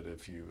you with it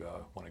if you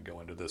want to go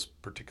into this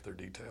particular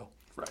detail.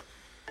 Right.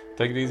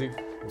 Take it easy.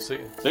 We'll see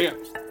you. See ya.